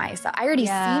believe in myself. I already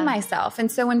see myself. And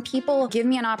so when people give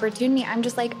me an opportunity, I'm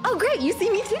just like, oh, great, you see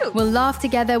me too. We'll laugh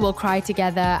together, we'll cry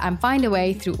together, and find a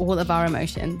way through all of our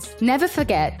emotions. Never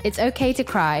forget, it's okay to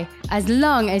cry, as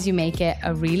long as you make it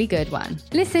a really good one.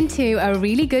 Listen to A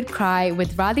Really Good Cry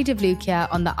with Radhi Devlukia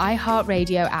on the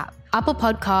iHeartRadio app, Apple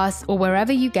Podcasts, or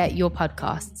wherever you get your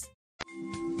podcasts.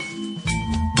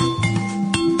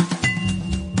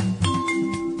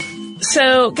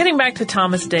 So, getting back to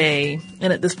Thomas Day,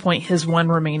 and at this point his one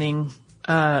remaining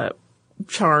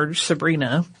charge,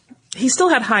 Sabrina, he still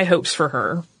had high hopes for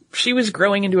her. She was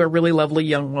growing into a really lovely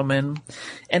young woman,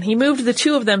 and he moved the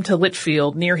two of them to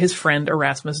Litchfield near his friend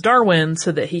Erasmus Darwin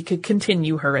so that he could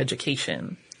continue her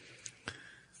education.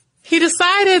 He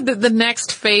decided that the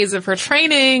next phase of her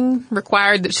training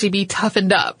required that she be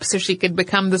toughened up so she could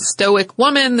become the stoic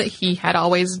woman that he had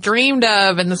always dreamed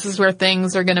of, and this is where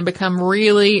things are going to become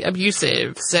really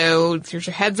abusive. So here's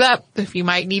your heads up if you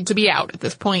might need to be out at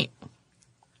this point.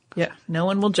 Yeah, no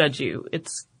one will judge you.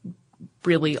 It's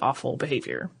really awful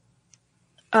behavior.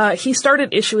 He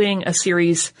started issuing a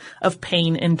series of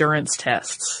pain endurance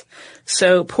tests.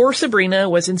 So poor Sabrina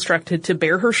was instructed to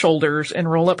bare her shoulders and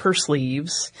roll up her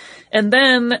sleeves. And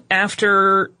then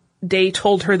after Day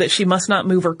told her that she must not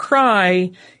move or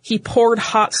cry, he poured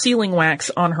hot sealing wax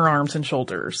on her arms and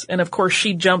shoulders. And of course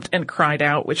she jumped and cried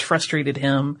out, which frustrated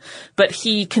him. But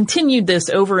he continued this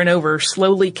over and over,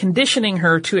 slowly conditioning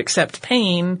her to accept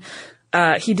pain.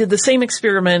 He did the same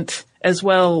experiment as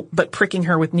well, but pricking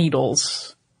her with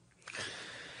needles.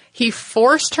 He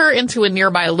forced her into a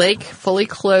nearby lake, fully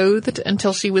clothed,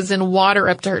 until she was in water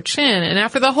up to her chin. And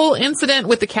after the whole incident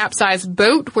with the capsized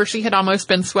boat, where she had almost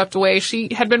been swept away,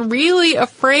 she had been really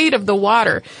afraid of the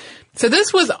water. So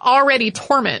this was already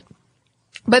torment.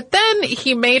 But then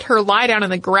he made her lie down in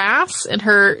the grass in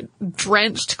her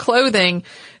drenched clothing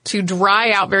to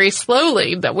dry out very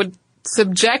slowly. That would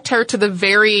subject her to the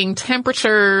varying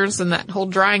temperatures and that whole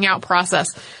drying out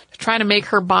process to try to make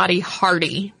her body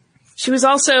hardy. She was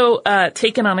also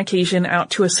taken on occasion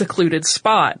out to a secluded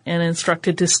spot and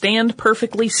instructed to stand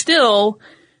perfectly still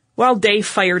while Day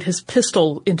fired his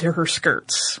pistol into her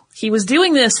skirts. He was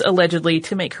doing this allegedly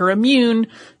to make her immune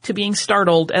to being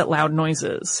startled at loud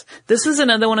noises. This is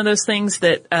another one of those things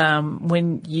that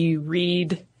when you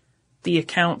read the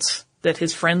accounts that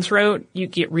his friends wrote, you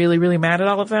get really, really mad at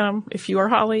all of them if you are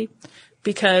Holly,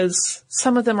 because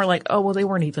some of them are like, oh, well, they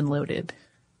weren't even loaded.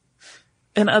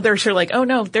 And others are like, oh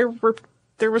no, there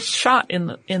was shot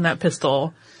in that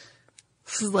pistol.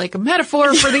 This is like a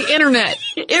metaphor for the internet.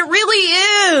 It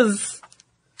really is.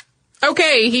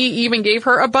 Okay, he even gave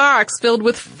her a box filled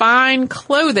with fine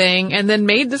clothing and then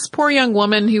made this poor young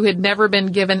woman who had never been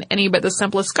given any but the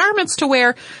simplest garments to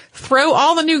wear throw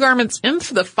all the new garments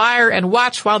into the fire and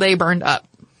watch while they burned up.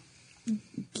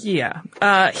 Yeah.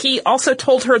 He also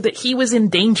told her that he was in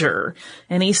danger,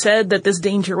 and he said that this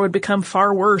danger would become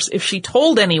far worse if she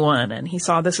told anyone, and he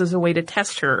saw this as a way to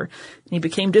test her. And he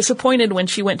became disappointed when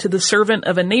she went to the servant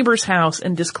of a neighbor's house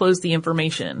and disclosed the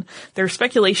information. There's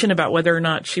speculation about whether or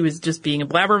not she was just being a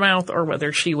blabbermouth or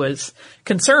whether she was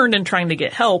concerned and trying to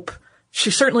get help.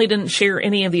 She certainly didn't share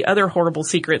any of the other horrible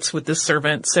secrets with this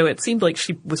servant, so it seemed like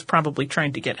she was probably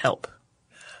trying to get help.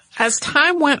 As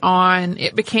time went on,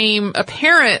 it became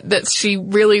apparent that she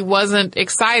really wasn't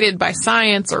excited by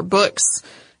science or books.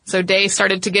 So Day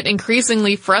started to get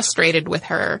increasingly frustrated with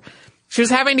her. She was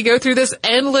having to go through this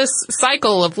endless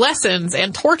cycle of lessons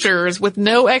and tortures with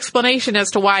no explanation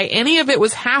as to why any of it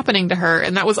was happening to her.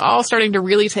 And that was all starting to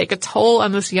really take a toll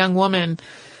on this young woman.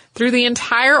 Through the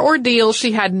entire ordeal,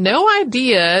 she had no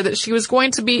idea that she was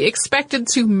going to be expected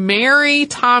to marry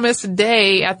Thomas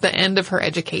Day at the end of her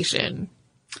education.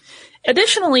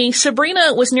 Additionally,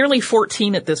 Sabrina was nearly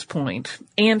 14 at this point,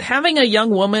 and having a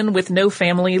young woman with no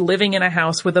family living in a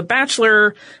house with a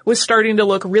bachelor was starting to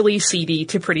look really seedy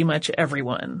to pretty much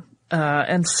everyone.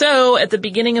 And so, at the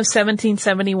beginning of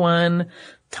 1771,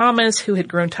 Thomas, who had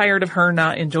grown tired of her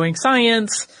not enjoying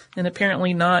science and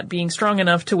apparently not being strong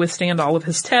enough to withstand all of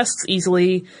his tests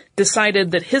easily,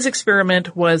 decided that his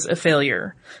experiment was a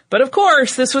failure. But of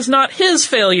course, this was not his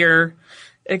failure,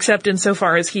 except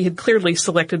insofar as he had clearly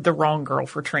selected the wrong girl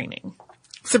for training.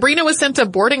 Sabrina was sent to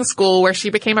boarding school where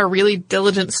she became a really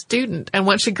diligent student, and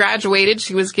once she graduated,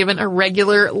 she was given a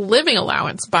regular living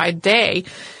allowance by Day.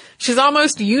 She's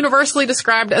almost universally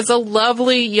described as a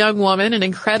lovely young woman and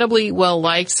incredibly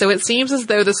well-liked, so it seems as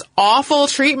though this awful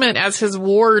treatment as his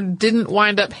ward didn't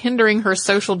wind up hindering her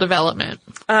social development.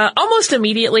 Almost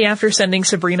immediately after sending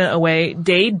Sabrina away,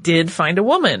 Day did find a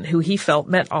woman who he felt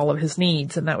met all of his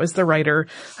needs, and that was the writer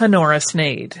Honora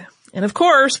Sneyd. And of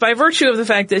course, by virtue of the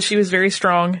fact that she was very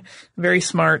strong, very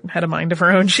smart, had a mind of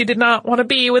her own, she did not want to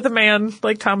be with a man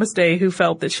like Thomas Day who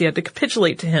felt that she had to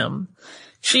capitulate to him.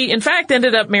 She, in fact,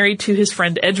 ended up married to his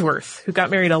friend Edgeworth, who got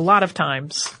married a lot of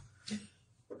times.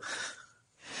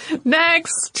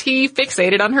 Next, he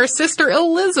fixated on her sister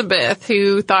Elizabeth,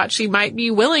 who thought she might be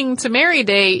willing to marry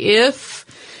Day if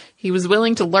he was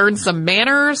willing to learn some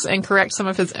manners and correct some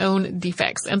of his own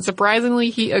defects. And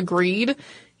surprisingly, he agreed.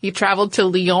 He traveled to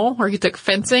Lyon, where he took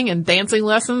fencing and dancing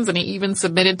lessons, and he even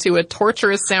submitted to a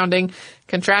torturous-sounding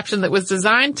contraption that was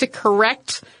designed to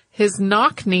correct his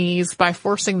knock knees by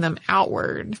forcing them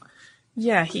outward.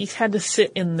 Yeah, he had to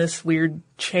sit in this weird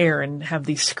chair and have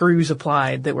these screws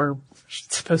applied that were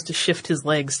supposed to shift his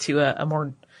legs to a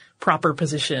more proper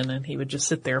position, and he would just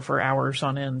sit there for hours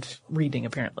on end reading,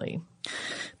 apparently.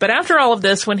 But after all of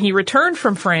this, when he returned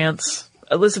from France,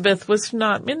 Elizabeth was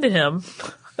not into him.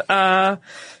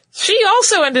 She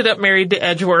also ended up married to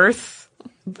Edgeworth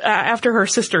after her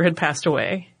sister had passed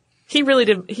away. He really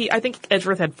did. I think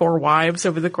Edgeworth had 4 wives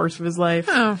over the course of his life.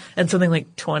 Oh. And something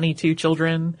like 22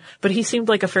 children. But he seemed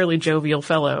like a fairly jovial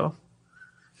fellow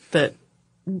that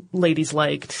ladies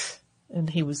liked. And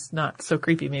he was not so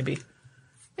creepy, maybe.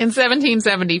 In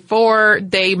 1774,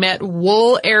 Day met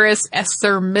wool heiress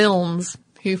Esther Milnes,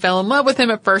 who fell in love with him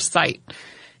at first sight.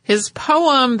 His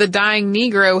poem, The Dying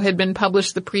Negro, had been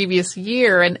published the previous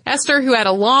year, and Esther, who had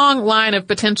a long line of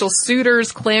potential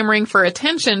suitors clamoring for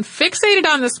attention, fixated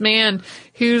on this man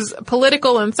whose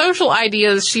political and social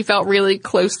ideas she felt really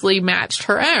closely matched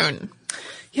her own.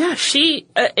 Yeah,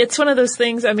 it's one of those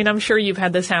things, I mean, I'm sure you've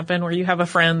had this happen where you have a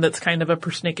friend that's kind of a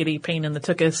persnickety pain in the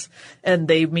tuchus, and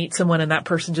they meet someone and that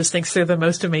person just thinks they're the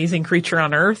most amazing creature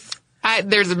on earth.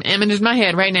 There's an image in my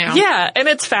head right now. Yeah, and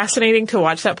it's fascinating to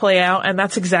watch that play out, and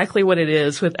that's exactly what it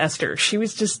is with Esther. She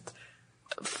was just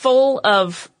full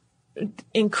of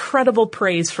incredible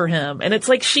praise for him, and it's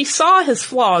like she saw his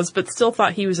flaws but still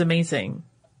thought he was amazing.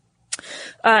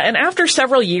 And after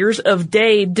several years of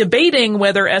Day debating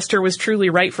whether Esther was truly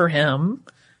right for him,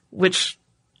 which,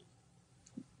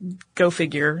 go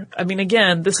figure. I mean,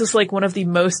 again, this is like one of the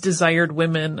most desired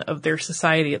women of their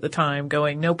society at the time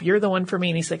going, nope, you're the one for me.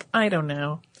 And he's like, I don't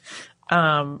know.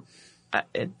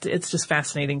 It's just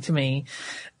fascinating to me.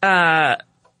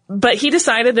 But he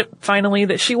decided finally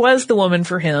that she was the woman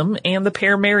for him, and the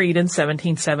pair married in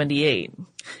 1778.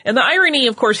 And the irony,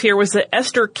 of course, here was that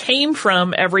Esther came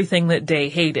from everything that Day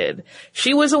hated.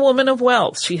 She was a woman of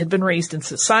wealth. She had been raised in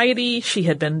society. She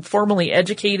had been formally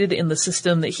educated in the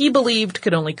system that he believed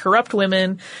could only corrupt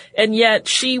women. And yet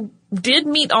she did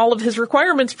meet all of his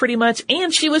requirements pretty much,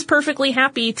 and she was perfectly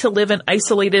happy to live an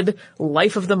isolated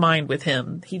life of the mind with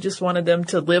him. He just wanted them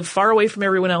to live far away from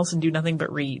everyone else and do nothing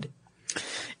but read.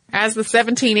 As the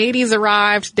 1780s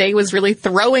arrived, Day was really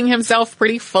throwing himself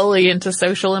pretty fully into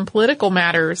social and political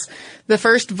matters. The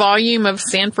first volume of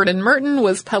Sandford and Merton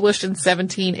was published in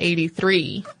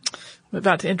 1783. I'm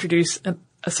about to introduce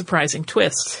a surprising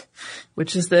twist,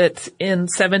 which is that in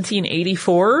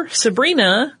 1784,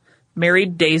 Sabrina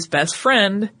married Day's best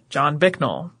friend, John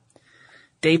Bicknell.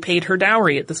 Day paid her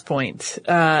dowry at this point.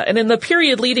 And in the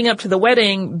period leading up to the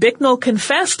wedding, Bicknell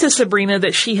confessed to Sabrina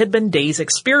that she had been Day's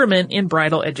experiment in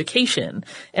bridal education,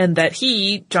 and that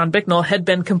he, John Bicknell, had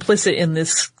been complicit in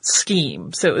this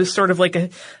scheme. So it was sort of like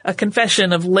a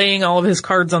confession of laying all of his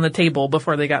cards on the table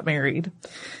before they got married.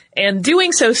 And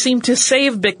doing so seemed to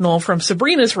save Bicknell from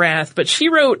Sabrina's wrath, but she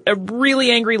wrote a really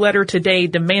angry letter to Day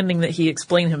demanding that he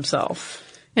explain himself.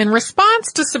 In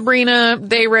response to Sabrina,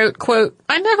 Day wrote, quote,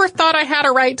 "I never thought I had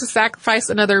a right to sacrifice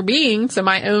another being to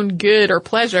my own good or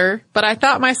pleasure, but I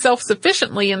thought myself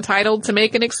sufficiently entitled to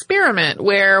make an experiment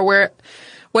where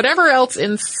whatever else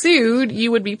ensued,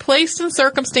 you would be placed in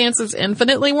circumstances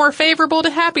infinitely more favorable to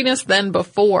happiness than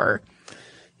before."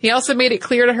 He also made it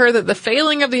clear to her that the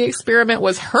failing of the experiment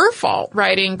was her fault,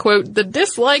 writing, quote, "The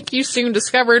dislike you soon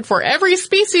discovered for every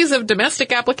species of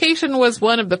domestic application was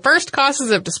one of the first causes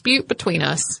of dispute between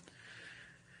us."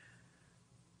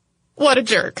 What a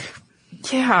jerk.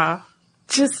 Yeah.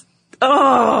 Just,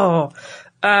 again,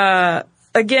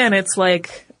 it's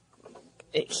like,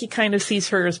 he kind of sees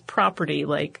her as property,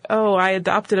 like, oh, I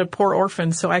adopted a poor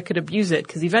orphan so I could abuse it,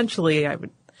 because eventually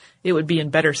it would be in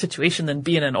better situation than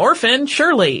being an orphan,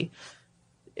 surely.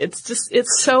 It's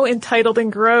so entitled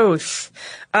and gross.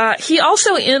 He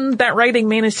also, in that writing,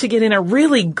 managed to get in a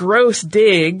really gross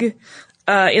dig,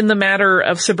 in the matter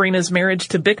of Sabrina's marriage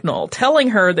to Bicknell, telling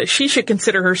her that she should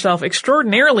consider herself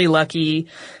extraordinarily lucky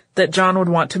that John would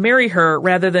want to marry her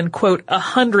rather than, quote,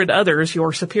 100 others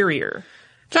your superior.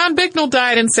 John Bicknell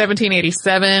died in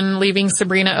 1787, leaving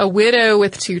Sabrina a widow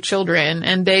with 2 children,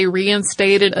 and Day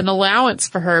reinstated an allowance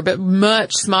for her, but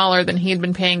much smaller than he had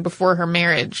been paying before her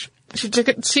marriage. She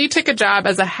took a job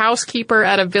as a housekeeper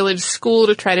at a village school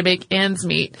to try to make ends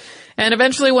meet, and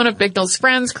eventually one of Bicknell's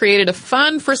friends created a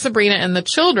fund for Sabrina and the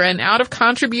children out of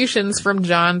contributions from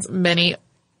John's many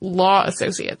law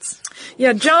associates.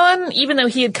 Yeah, John, even though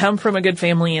he had come from a good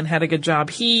family and had a good job,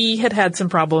 he had some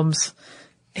problems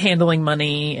handling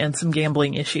money and some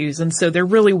gambling issues, and so there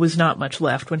really was not much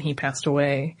left when he passed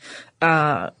away.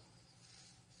 And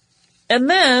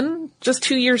then, just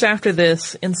 2 years after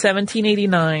this, in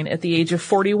 1789, at the age of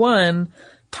 41,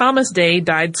 Thomas Day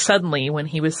died suddenly when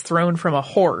he was thrown from a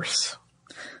horse.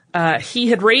 He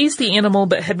had raised the animal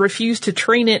but had refused to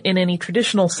train it in any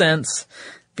traditional sense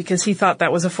because he thought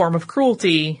that was a form of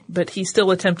cruelty, but he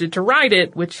still attempted to ride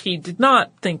it, which he did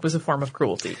not think was a form of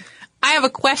cruelty. I have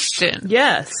a question.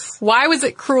 Yes. Why was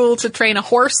it cruel to train a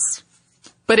horse,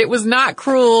 but it was not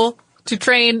cruel to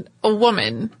train a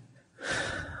woman?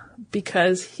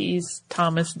 Because he's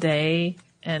Thomas Day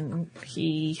and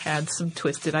he had some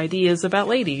twisted ideas about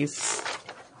ladies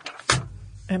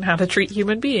and how to treat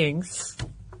human beings.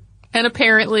 And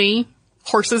apparently,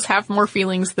 horses have more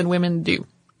feelings than women do.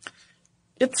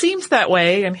 It seems that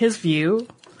way in his view.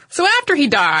 So after he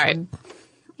died,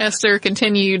 Esther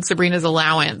continued Sabrina's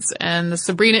allowance, and the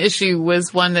Sabrina issue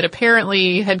was one that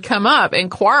apparently had come up in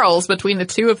quarrels between the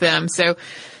two of them. So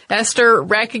Esther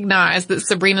recognized that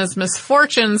Sabrina's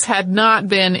misfortunes had not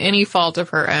been any fault of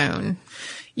her own.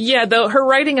 Yeah, though her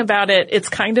writing about it, it's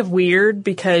kind of weird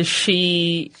because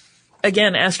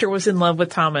Esther was in love with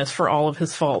Thomas for all of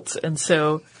his faults. And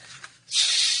so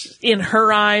in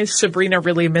her eyes, Sabrina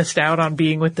really missed out on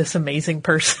being with this amazing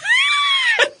person.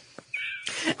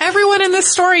 Everyone in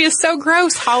this story is so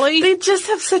gross, Holly. They just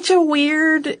have such a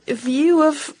weird view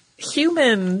of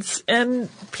humans and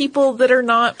people that are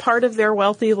not part of their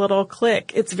wealthy little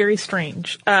clique. It's very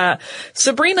strange.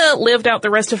 Sabrina lived out the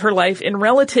rest of her life in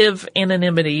relative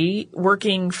anonymity,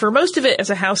 working for most of it as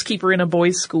a housekeeper in a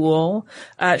boys' school.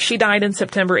 She died in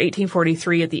September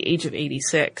 1843 at the age of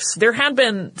 86. There had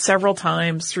been several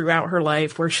times throughout her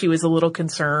life where she was a little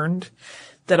concerned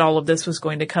that all of this was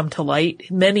going to come to light.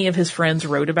 Many of his friends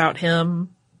wrote about him.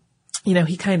 You know,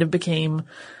 he kind of became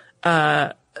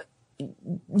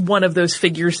one of those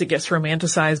figures that gets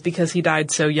romanticized because he died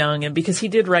so young and because he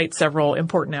did write several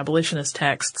important abolitionist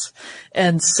texts.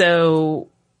 And so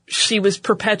she was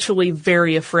perpetually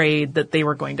very afraid that they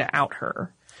were going to out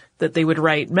her, that they would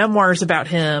write memoirs about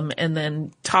him and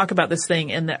then talk about this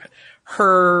thing, and that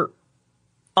her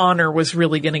honor was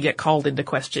really going to get called into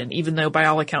question. Even though by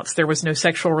all accounts there was no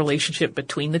sexual relationship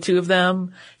between the two of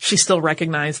them, she still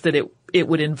recognized that it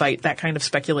would invite that kind of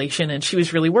speculation, and she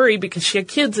was really worried because she had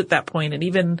kids at that point, and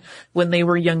even when they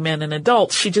were young men and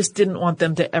adults, she just didn't want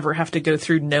them to ever have to go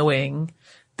through knowing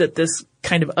that this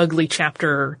kind of ugly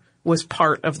chapter was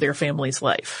part of their family's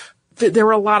life. There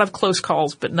were a lot of close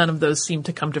calls, but none of those seemed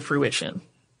to come to fruition.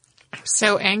 I'm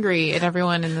so angry at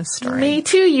everyone in this story. Me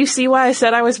too. You see why I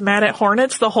said I was mad at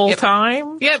Hornets the whole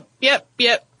time? Yep.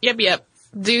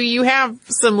 Do you have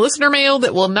some listener mail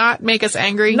that will not make us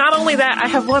angry? Not only that, I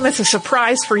have one that's a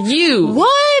surprise for you.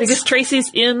 What? Because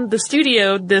Tracy's in the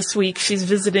studio this week. She's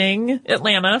visiting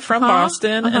Atlanta from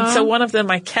Boston. And so one of them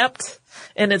I kept,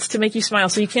 and it's to make you smile.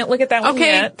 So you can't look at that one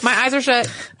yet. Okay, my eyes are shut.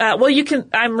 Well, you can,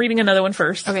 I'm reading another one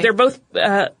first. Okay. They're both,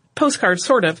 postcards,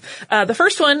 sort of. The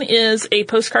first one is a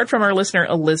postcard from our listener,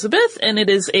 Elizabeth, and it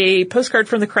is a postcard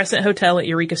from the Crescent Hotel at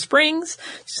Eureka Springs.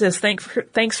 She says,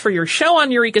 thanks for your show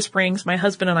on Eureka Springs. My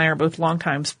husband and I are both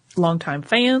longtime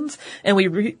fans, and we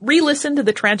re-listened to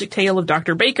the tragic tale of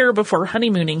Dr. Baker before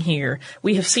honeymooning here.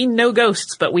 We have seen no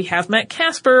ghosts, but we have met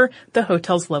Casper, the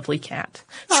hotel's lovely cat.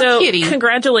 So, kitty.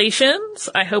 Congratulations.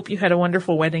 I hope you had a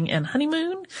wonderful wedding and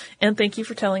honeymoon, and thank you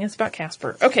for telling us about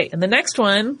Casper. Okay, and the next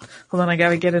one, hold on, I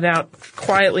gotta get it out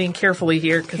quietly and carefully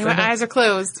here. Okay, my eyes are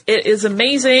closed. It is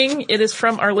amazing. It is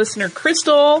from our listener,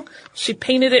 Crystal. She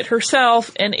painted it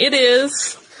herself, and it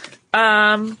is,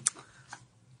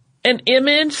 an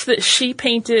image that she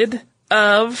painted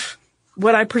of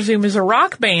what I presume is a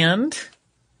rock band,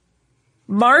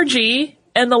 Margie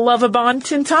and the Lovabond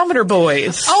Tintometer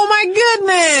Boys. Oh my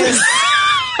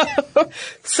goodness!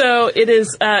 So it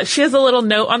is, she has a little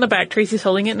note on the back. Tracy's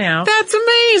holding it now. That's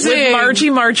amazing! With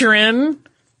Margie Margarine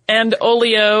and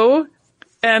Olio.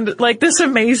 And like this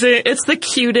amazing, it's the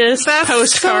cutest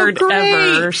postcard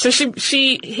ever. So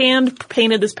she hand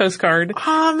painted this postcard.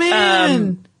 Oh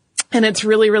man. And it's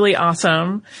really, really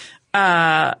awesome.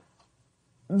 The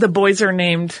boys are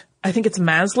named, I think it's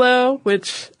Maslow,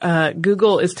 which,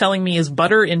 Google is telling me is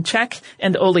butter in Czech,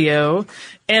 and Olio.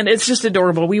 And it's just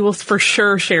adorable. We will for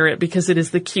sure share it because it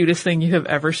is the cutest thing you have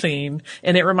ever seen.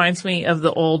 And it reminds me of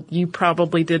the old, you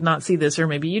probably did not see this, or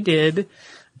maybe you did.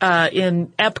 In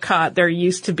Epcot, there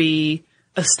used to be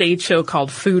a stage show called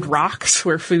Food Rocks,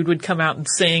 where food would come out and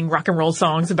sing rock and roll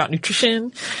songs about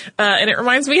nutrition. And it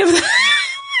reminds me of that.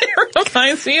 It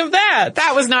reminds me of that.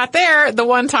 That was not there the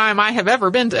one time I have ever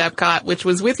been to Epcot, which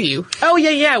was with you. Oh,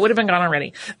 yeah. It would have been gone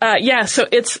already. So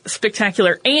it's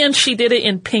spectacular. And she did it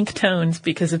in pink tones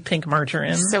because of pink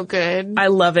margarine. So good. I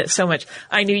love it so much.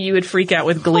 I knew you would freak out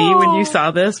with glee when you saw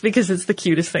this because it's the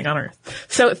cutest thing on earth.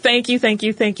 So thank you,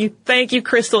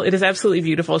 Crystal. It is absolutely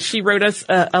beautiful. She wrote us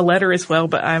a letter as well,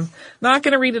 but I'm not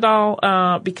going to read it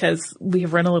all, because we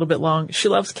have run a little bit long. She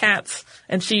loves cats,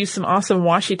 and she used some awesome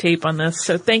washi tape on this.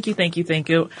 So thank you.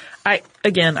 I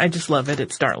just love it.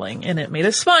 It's darling, and it made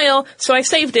us smile. So I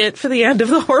saved it for the end of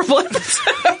the horrible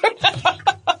episode.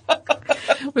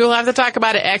 We will have to talk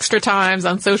about it extra times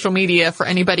on social media for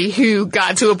anybody who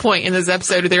got to a point in this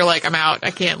episode where they're like, I'm out.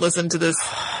 I can't listen to this.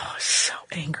 So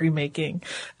angry making.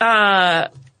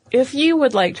 if you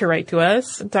would like to write to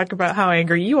us and talk about how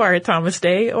angry you are at Thomas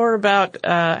Day or about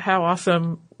how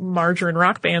awesome margarine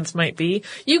rock bands might be,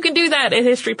 you can do that at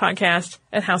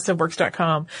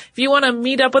historypodcast@howstuffworks.com. If you want to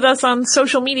meet up with us on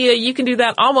social media, you can do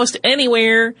that almost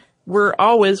anywhere. We're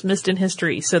always Missed in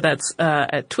History. So that's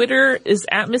at Twitter is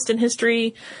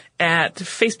 @MissedInHistory, at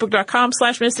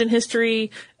Facebook.com/MissedInHistory,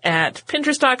 at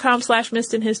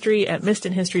Pinterest.com/MissedInHistory, at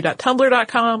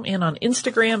MissedInHistory.tumblr.com, and on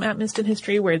Instagram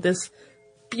 @MissedInHistory, where this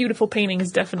beautiful painting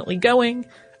is definitely going.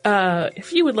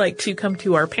 If you would like to come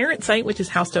to our parent site, which is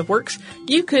How Stuff Works,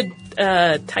 you could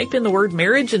type in the word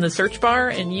marriage in the search bar,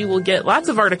 and you will get lots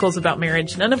of articles about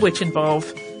marriage, none of which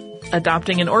involve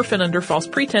adopting an orphan under false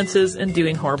pretenses and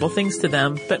doing horrible things to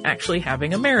them, but actually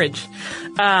having a marriage.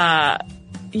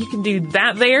 You can do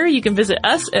that there. You can visit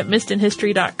us at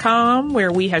MissedInHistory.com,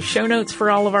 where we have show notes for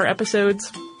all of our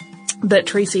episodes that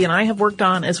Tracy and I have worked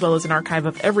on, as well as an archive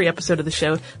of every episode of the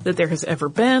show that there has ever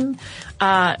been.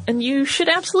 And you should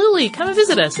absolutely come and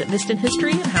visit us at Missed in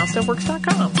History and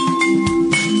HowStuffWorks.com.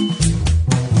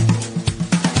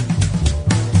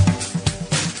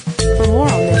 For more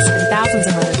on this and thousands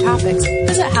of other topics,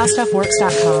 visit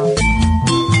HowStuffWorks.com.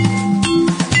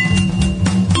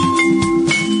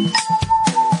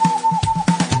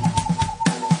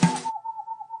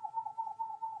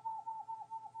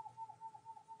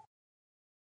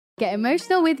 Get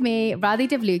emotional with me, Radhi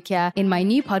Devlukia, in my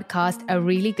new podcast, A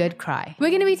Really Good Cry. We're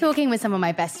going to be talking with some of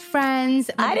my best friends.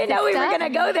 I didn't know we were going to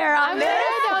go there on this.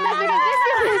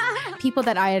 People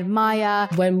that I admire.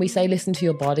 When we say listen to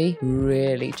your body,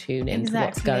 really tune into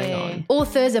what's going on.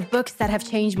 Authors of books that have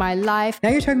changed my life. Now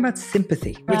you're talking about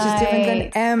sympathy, which is different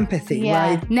than empathy,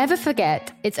 right? Never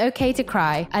forget, it's okay to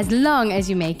cry as long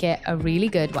as you make it a really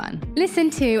good one.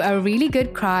 Listen to A Really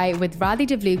Good Cry with Radhi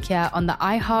Devlukia on the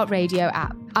iHeartRadio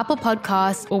app, Apple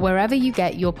Podcasts, or wherever you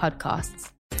get your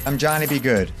podcasts. I'm Johnny B.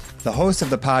 Good, the host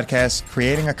of the podcast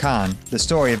Creating a Con, the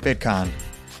story of Bitcoin.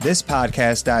 This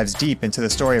podcast dives deep into the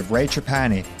story of Ray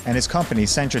Trapani and his company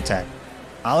Centratech.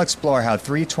 I'll explore how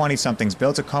three 20-somethings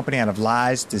built a company out of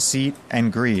lies, deceit,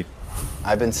 and greed.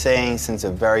 I've been saying since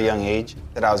a very young age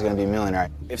that I was going to be a millionaire.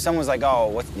 If someone's like, oh,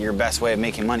 what's your best way of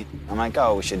making money? I'm like,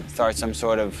 oh, we should start some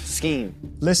sort of scheme.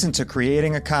 Listen to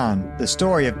Creating a Con, the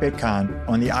story of Bitcoin,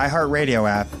 on the iHeartRadio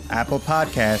app, Apple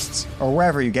Podcasts, or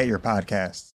wherever you get your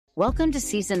podcasts. Welcome to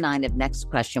Season 9 of Next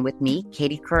Question with me,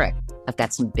 Katie Couric. I've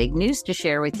got some big news to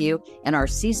share with you in our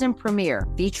season premiere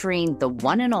featuring the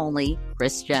one and only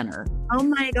Kris Jenner. Oh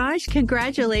my gosh,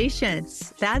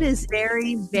 congratulations. That is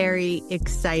very, very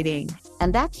exciting.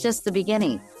 And that's just the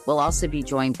beginning. We'll also be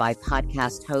joined by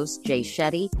podcast host Jay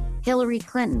Shetty, Hillary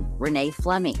Clinton, Renee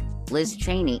Fleming, Liz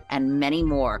Cheney, and many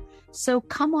more. So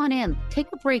come on in, take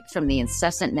a break from the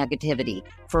incessant negativity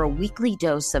for a weekly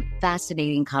dose of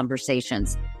fascinating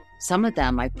conversations. Some of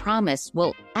them, I promise,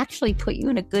 will actually put you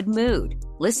in a good mood.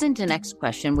 Listen to Next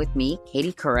Question with me,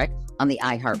 Katie Couric, on the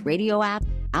iHeartRadio app,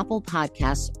 Apple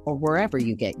Podcasts, or wherever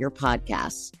you get your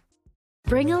podcasts.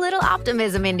 Bring a little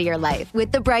optimism into your life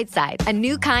with The Bright Side, a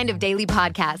new kind of daily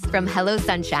podcast from Hello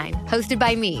Sunshine, hosted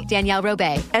by me, Danielle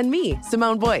Robay. And me,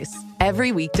 Simone Boyce.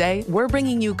 Every weekday, we're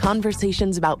bringing you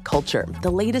conversations about culture, the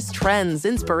latest trends,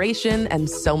 inspiration, and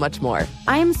so much more.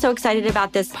 I am so excited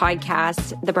about this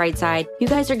podcast, The Bright Side. You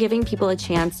guys are giving people a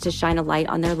chance to shine a light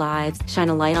on their lives, shine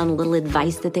a light on a little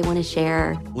advice that they want to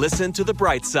share. Listen to The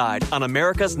Bright Side on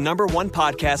America's #1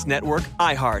 podcast network,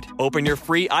 iHeart. Open your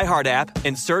free iHeart app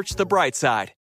and search The Bright Side.